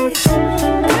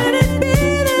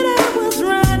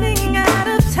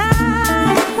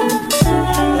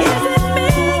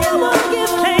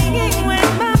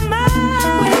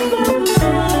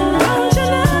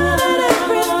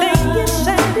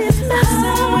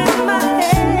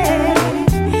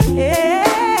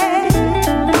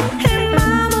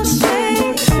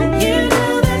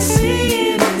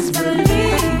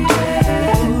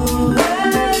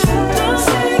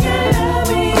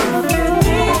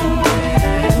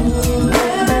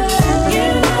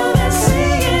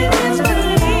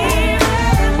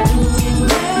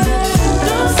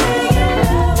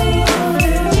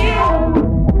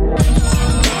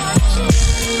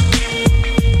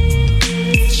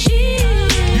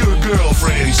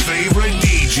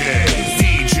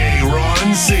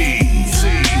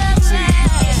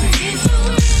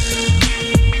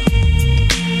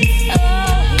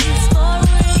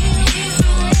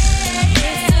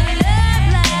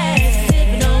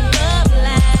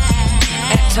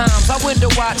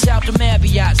 watch out the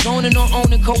Marriott. Zoning on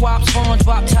owning co-ops, farm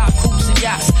drop top coops and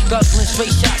yachts. Guzzling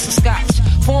straight shots of scotch.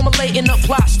 Formulating up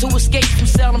plots to escape from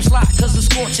Salem's lot, cause it's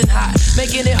scorching hot.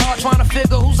 Making it hard trying to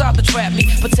figure who's out to trap me.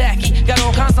 But tacky, got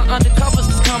all kinds of undercovers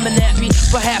that's coming at me.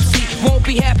 Perhaps he won't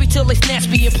be happy till they snatch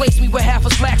me and place me with half a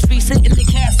slack speed. Sitting in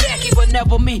Kawasaki, but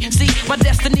never me. See, my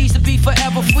destiny's to be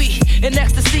forever free. In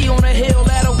ecstasy on a hill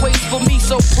that'll wait for me.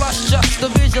 So plush just to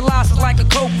visualize it like a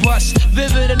coke rush.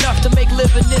 Vivid enough to make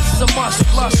living this a must.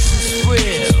 Plus, real.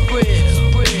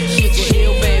 Sugar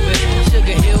Hill, baby.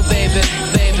 Sugar Hill, baby.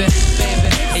 Baby.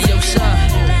 Hey, yo, son.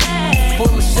 Pull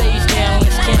the sage down.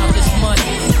 Let's count this money.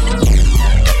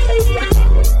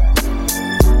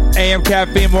 AM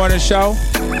Caffeine Morning Show.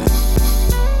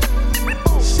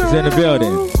 Is in the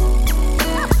building.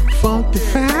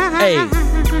 Hey.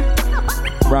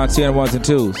 Round 10 ones and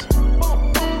twos.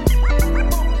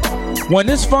 When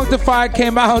this Funkified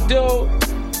came out, dude.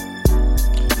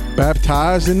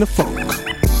 Baptized in the funk.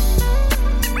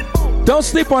 Don't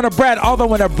sleep on a brat. Although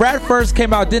when a brat first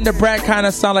came out, didn't the brat kind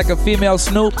of sound like a female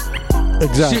Snoop?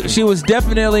 Exactly. She was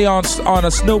definitely on a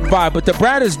Snoop vibe. But the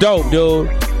brat is dope, dude.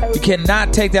 You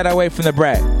cannot take that away from the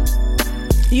brat.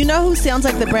 You know who sounds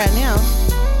like the brat now?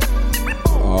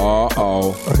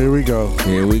 Oh, here we go.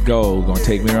 Gonna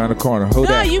take me around the corner. Who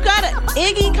that? No, you got it.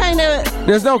 Iggy kind of.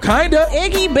 There's no kinda.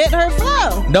 Iggy bit her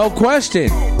flow. No question.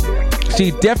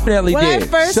 She definitely when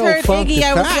did. When I first heard Iggy,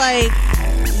 I was like,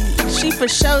 she for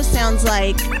sure sounds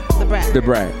like the brat. The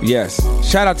brat, yes.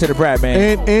 Shout out to the brat,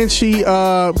 man. And she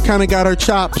kind of got her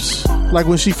chops. Like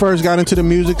when she first got into the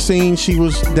music scene, she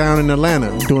was down in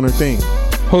Atlanta doing her thing.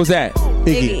 Who's that?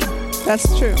 Iggy. That's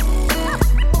true.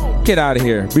 Get out of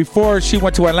here. Before she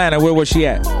went to Atlanta, where was she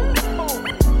at?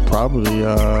 Probably.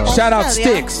 Shout out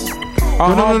Styx.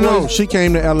 No. She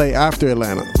came to LA after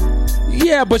Atlanta.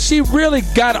 Yeah, but she really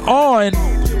got on.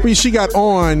 She got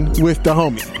on with the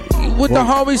homie. With the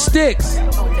homie Styx.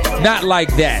 Not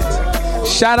like that.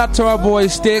 Shout out to our boy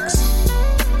Styx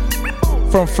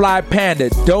from Fly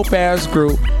Panda. Dope ass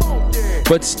group.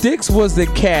 But Styx was the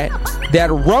cat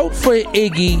that wrote for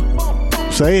Iggy.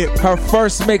 Say it. Her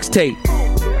first mixtape.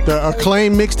 The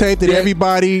acclaimed mixtape that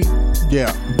everybody,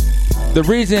 The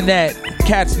reason that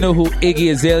cats knew who Iggy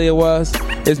Azalea was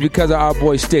is because of our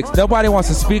boy Styx. Nobody wants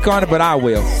to speak on it, but I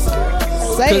will.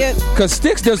 Say it. Because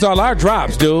Styx does all our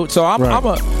drops, dude. So I'm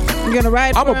a... You're gonna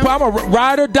ride I'm a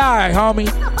ride or die, homie.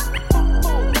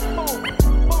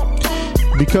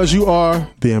 Because you are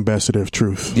the ambassador of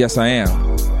truth. Yes, I am.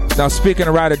 Now, speaking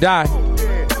of ride or die,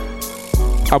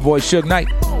 our boy Suge Knight.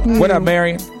 What up,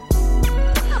 Marion?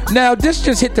 Now, this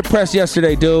just hit the press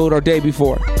yesterday, dude, or day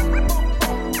before.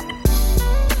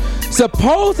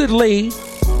 Supposedly,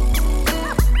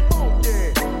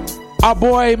 our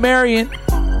boy Marion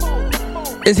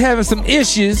is having some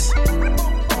issues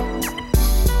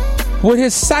with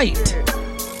his site.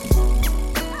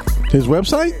 His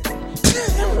website?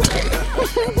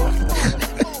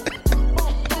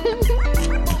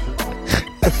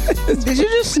 Did you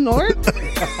just snort?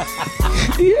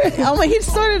 Yeah. Oh my, he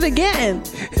snorted again.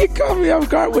 He caught me off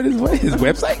guard with his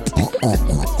website.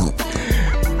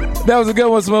 That was a good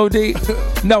one, Smoooth D.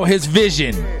 No, his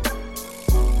vision.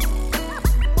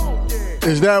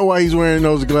 Is that why he's wearing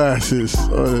those glasses?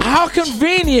 How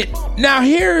convenient. Now,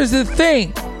 here is the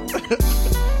thing.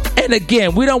 And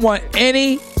again, we don't want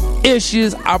any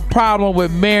issues or problem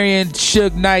with Marion,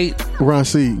 Suge Knight. Ron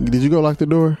C, did you go lock the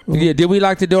door? Yeah, did we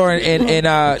lock the door and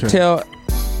tell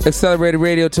Accelerated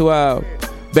Radio to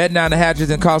bed down the hatches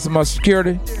and call some more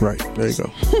security? Right, there you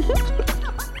go.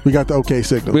 We got the okay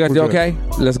signal. We got the okay?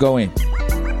 Let's go in.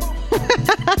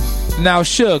 Now,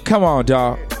 Suge, come on,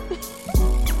 dog.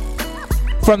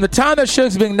 From the time that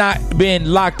Suge's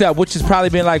been locked up, which has probably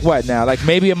been like what now? Like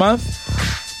maybe a month?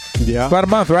 Yeah. About a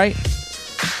month, right?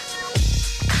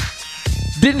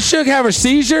 Didn't Suge have a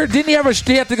seizure? Didn't he have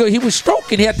he had to go? He was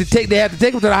stroking. They had to take him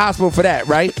to the hospital for that,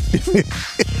 right?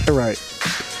 Right.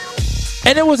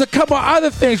 And there was a couple other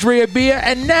things, Rhea Bia,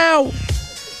 and now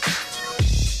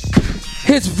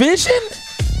his vision.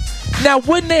 Now,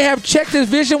 wouldn't they have checked his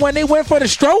vision when they went for the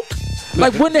stroke?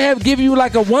 Like, wouldn't they have given you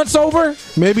like a once over?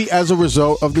 Maybe as a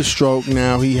result of the stroke,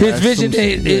 now he has his vision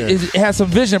has some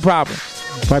vision problems.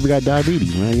 Probably got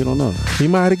diabetes, man. You don't know. He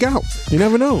might have gout. You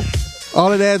never know.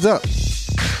 All it adds up.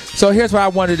 So here's what I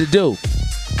wanted to do.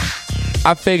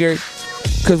 I figured,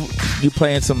 because you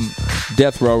playing some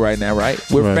Death Row right now, right?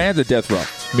 We're fans of Death Row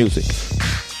music.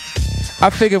 I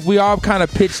figured if we all kind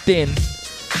of pitched in,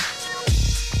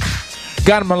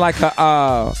 got him like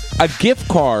a gift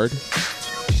card,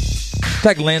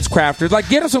 like Lens Crafters, like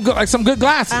get him some good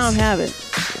glasses. I don't have it.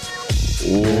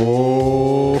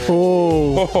 Oh,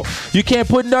 Oh, you can't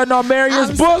put nothing on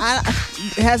Marion's book.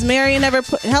 Has Marion ever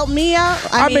helped me out?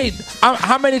 I mean,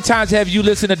 how many times have you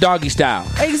listened to Doggy Style?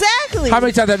 Exactly. How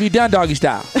many times have you done Doggy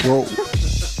Style? Well,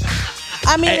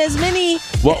 I mean, as many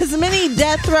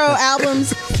Death Row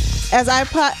albums as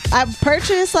I've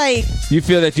purchased, like. You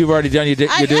feel that you've already done your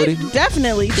duty? I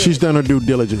definitely did. She's done her due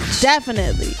diligence.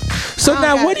 Definitely. So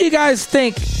now, what do you guys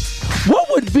think? What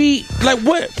would be like?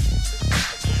 What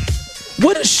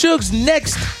is Suge's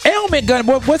next ailment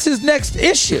gonna? What's his next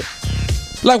issue?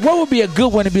 Like, what would be a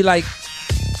good one to be like?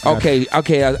 Okay.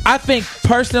 I think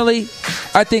personally,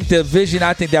 the vision.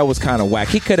 I think that was kind of whack.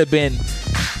 He could have been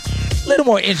a little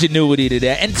more ingenuity to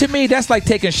that. And to me, that's like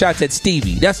taking shots at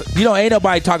Stevie. That's ain't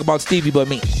nobody talk about Stevie but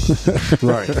me.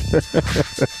 Right.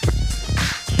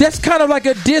 That's kind of like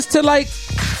a diss to like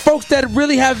folks that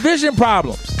really have vision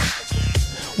problems.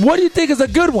 What do you think is a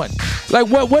good one? Like,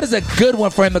 what is a good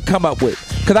one for him to come up with?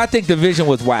 Because I think the vision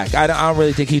was whack. I don't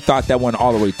really think he thought that one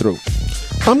all the way through.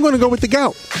 I'm going to go with the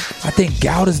gout. I think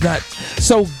gout is not.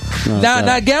 So,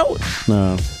 not gout?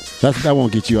 No. That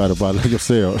won't get you out of your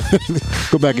cell.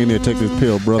 Go back in there, take this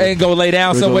pill, brother. And go lay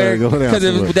down somewhere. Because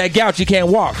with that gout, you can't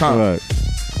walk, huh? Right.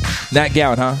 Not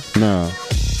gout, huh? No.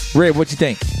 Rhea, what you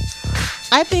think?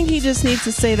 I think he just needs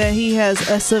to say that he has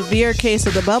a severe case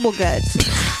of the bubble guts.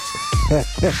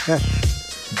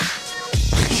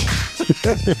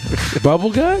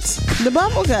 Bubble guts? The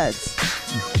bubble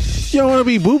guts. You don't want to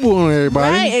be boo-boo on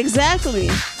everybody. Right, exactly.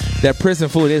 That prison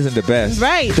food isn't the best.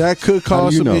 Right. That could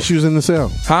cause some issues in the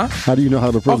cell. Huh? How do you know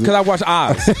how the prison? Because I watch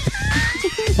Oz.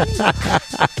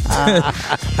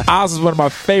 Oz is one of my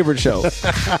favorite shows.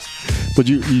 But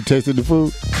you tasted the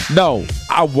food? No,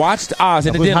 I watched Oz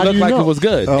and it didn't look like it was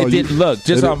good. Oh, it didn't look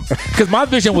just because my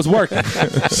vision was working.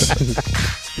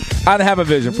 I didn't have a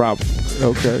vision problem.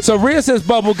 Okay. So Rhea says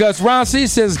bubble guts. Ron C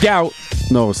says gout.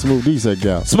 No, Smoooth D said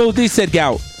gout. Smoooth D said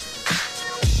gout.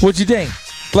 What you think?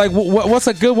 Like, what's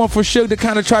a good one for Suge to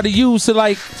kind of try to use to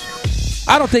like?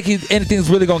 I don't think anything's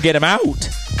really gonna get him out.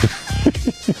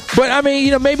 But I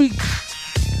mean, maybe.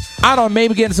 I don't know,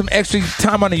 maybe get him some extra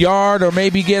time on the yard, or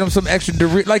maybe get him some extra,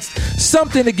 like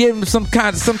something to give him some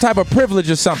type of privilege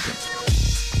or something.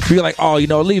 Be like,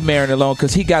 leave Marion alone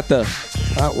because he got the.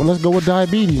 Well, let's go with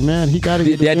diabetes, man. He got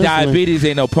it. That diabetes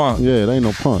ain't no punk. Yeah, it ain't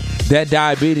no punk. That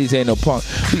diabetes ain't no punk.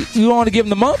 You want to give him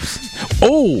the mumps?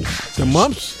 Oh, the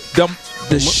mumps.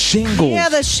 The shingles. Yeah,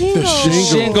 the shingles. The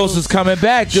shingles is coming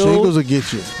back, dude. Shingles will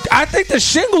get you. I think the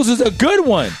shingles is a good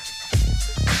one.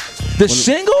 The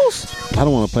shingles? I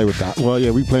don't want to play with that. Well,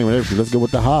 yeah, we playing with everything. Let's go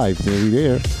with the hives. Yeah, we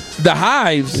there. The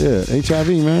hives? Yeah, HIV,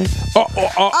 man. Oh,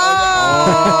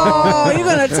 you're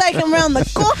going to take him around the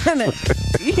corner.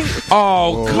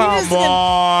 Come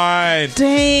on.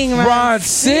 Dang, Ron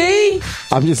C?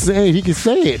 I'm just saying, he can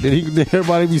say it. Then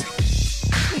everybody be...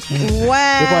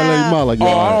 Wow. Everybody let him out like,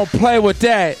 I don't play with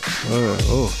that.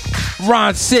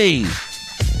 Ron C.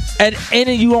 And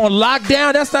you on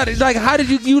lockdown? That's not, like, how did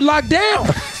you lock down?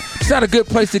 It's not a good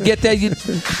place to get that,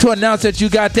 to announce that you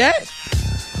got that.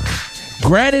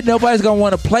 Granted, nobody's going to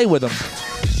want to play with them.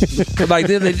 Like,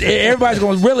 everybody's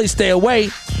going to really stay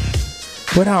away.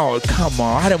 But, come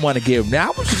on. I didn't want to give him that.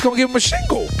 I was just going to give him a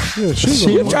shingle. Yeah, shingle.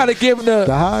 You try to give him the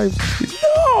hives?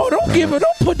 No, don't give him.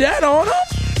 Don't put that on him.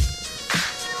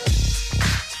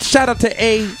 Shout out to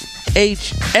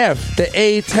AHF, the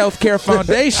AIDS Healthcare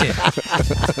Foundation.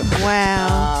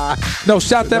 Wow. No,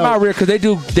 shout them out, Rhea, because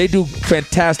they do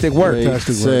fantastic work.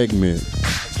 Fantastic segment.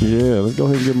 Yeah, let's go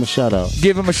ahead and give them a shout out.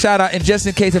 Give them a shout out, and just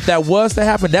in case if that was to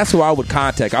happen, that's who I would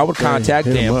contact. I would contact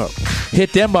them,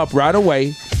 hit them up right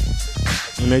away.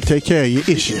 And they take care of your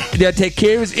issue. They'll take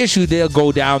care of his issue. They'll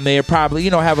go down there, probably,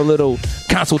 have a little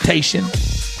consultation.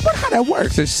 What how that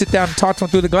works? Just sit down and talk to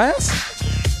him through the glass?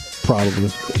 Probably.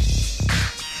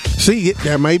 See,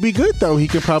 that may be good, though. He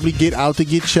could probably get out to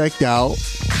get checked out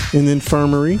in the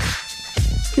infirmary.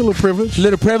 Get a little privilege.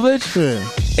 Little privilege? Yeah.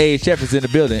 AHF is in the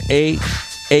building.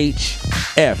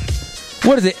 AHF.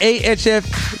 What is it?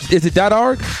 AHF? Is it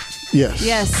 .org? Yes.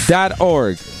 Yes.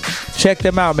 .org. Check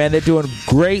them out, man. They're doing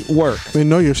great work. They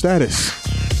know your status.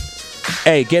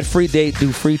 Hey, get free. They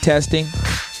do free testing.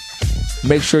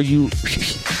 Make sure you...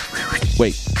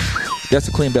 Wait. That's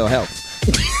a clean bill of health.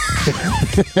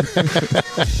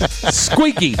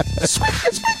 Squeaky.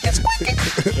 Squeaky.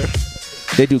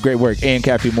 They do great work. Am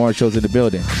Caffeine Morning Show's in the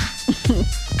building.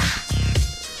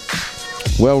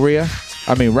 Well, Rhea,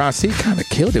 Ron C kind of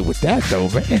killed it with that, though,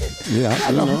 man. Yeah,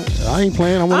 I ain't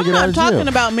playing. I want to get out of jail. I'm not talking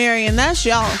about Marion. That's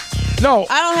y'all. No.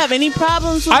 I don't have any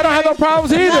problems with I don't have no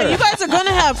problems either. No, you guys are going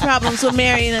to have problems with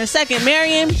Marion in a second.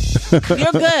 Marion,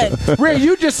 You're good. Rhea,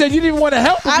 you just said you didn't want to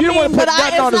help him. You didn't want to put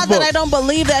nothing on his it's not book. that I don't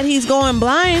believe that he's going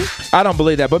blind. I don't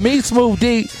believe that. But me, Smooth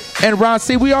D, and Ron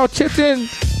C, we all chipped in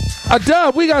a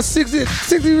dub. We got 60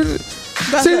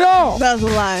 all. That's a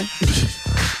lie.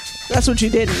 That's what you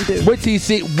didn't do. Wait till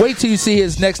you see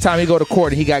his next time he go to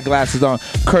court and he got glasses on,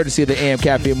 courtesy of the AM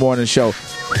Caffeine Morning Show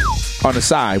on the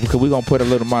side, because we're going to put a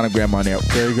little monogram on there.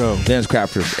 There you go. Lens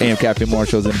Crafters, AM Caffeine Morning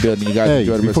Show's in the building. You guys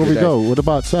enjoy the rest before of we the day. go, what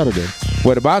about Saturday?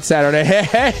 What about Saturday?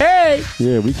 Hey!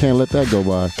 Yeah, we can't let that go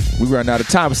by. We run out of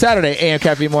time. Saturday, AM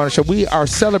Caffeine Morning Show, we are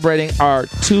celebrating our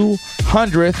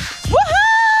 200th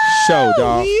show,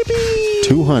 dog.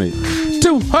 200.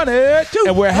 200.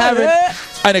 And we're having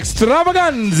an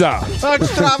extravaganza.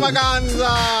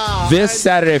 Extravaganza. This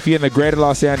Saturday, if you're in the greater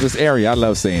Los Angeles area, I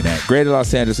love saying that, greater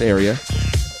Los Angeles area,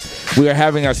 we are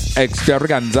having our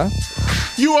extravaganza.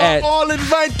 You are all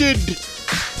invited.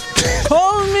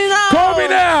 Call me now. Call me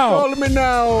now. Call me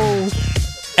now.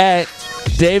 At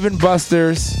Dave &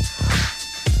 Buster's.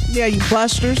 Yeah, you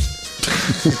busters.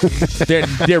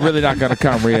 They're really not going to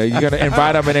come, Rhea. You're going to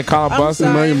invite them and then call them Buster?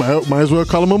 You might as well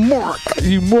call him a Mark.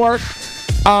 You Mark.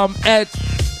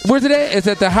 Where's it at? It's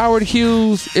at the Howard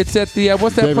Hughes. It's at the,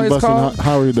 what's that Dave place Buster called?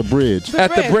 Howard, the Bridge.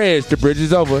 The Bridge. The Bridge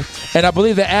is over. And I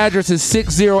believe the address is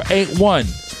 6081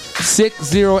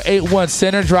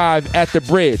 Center Drive at the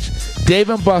Bridge.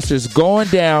 Dave & Buster's going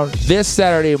down this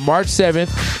Saturday, March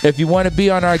 7th. If you want to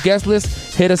be on our guest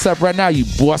list, hit us up right now, you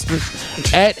busters,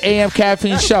 at AM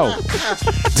Caffeine Show.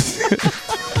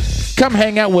 Come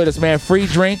hang out with us, man. Free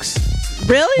drinks.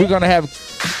 Really? We're going to have...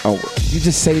 Oh, you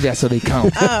just say that so they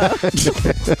come.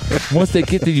 Once they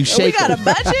get there, you shake them. We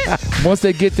got a budget? Once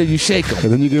they get there, you shake them.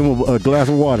 And then you give them a glass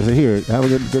of water. Say, here, have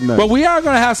a good night. But we are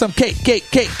going to have some cake.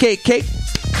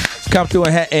 Come through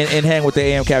and hang with the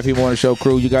AM Caffeine Morning Show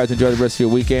crew. You guys enjoy the rest of your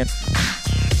weekend.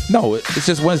 No, it's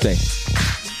just Wednesday.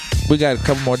 We got a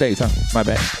couple more days, huh? My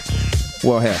bad.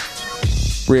 Well, hell.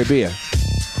 Rhea,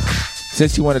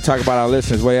 since you want to talk about our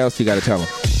listeners, what else you got to tell them?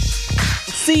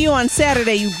 See you on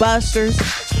Saturday, you busters.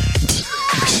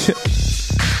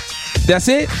 That's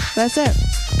it? That's it.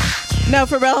 No,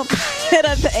 for real. Hit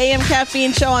up the AM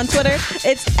Caffeine Show on Twitter.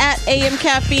 It's at AM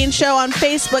Caffeine Show on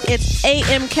Facebook. It's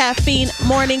AM Caffeine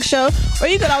Morning Show. Or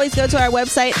you could always go to our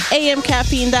website,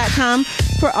 amcaffeine.com,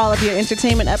 for all of your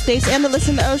entertainment updates and to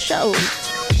listen to old shows.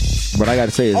 What I got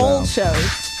to say is... Old shows.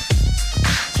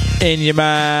 In your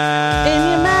mind. In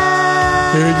your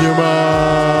mind. In your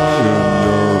mind. In your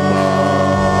mind.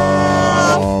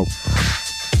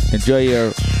 Enjoy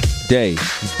your day, you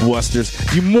busters.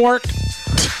 You mork.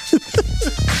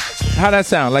 How'd that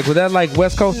sound? Like, was that like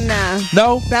West Coast? Nah.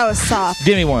 No? That was soft.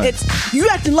 Give me one. It's you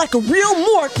acting like a real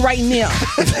mork right now.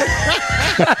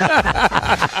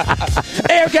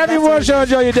 Hey, I'm Caffeine Morning Show.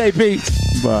 Enjoy your day, Pete.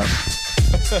 Bye.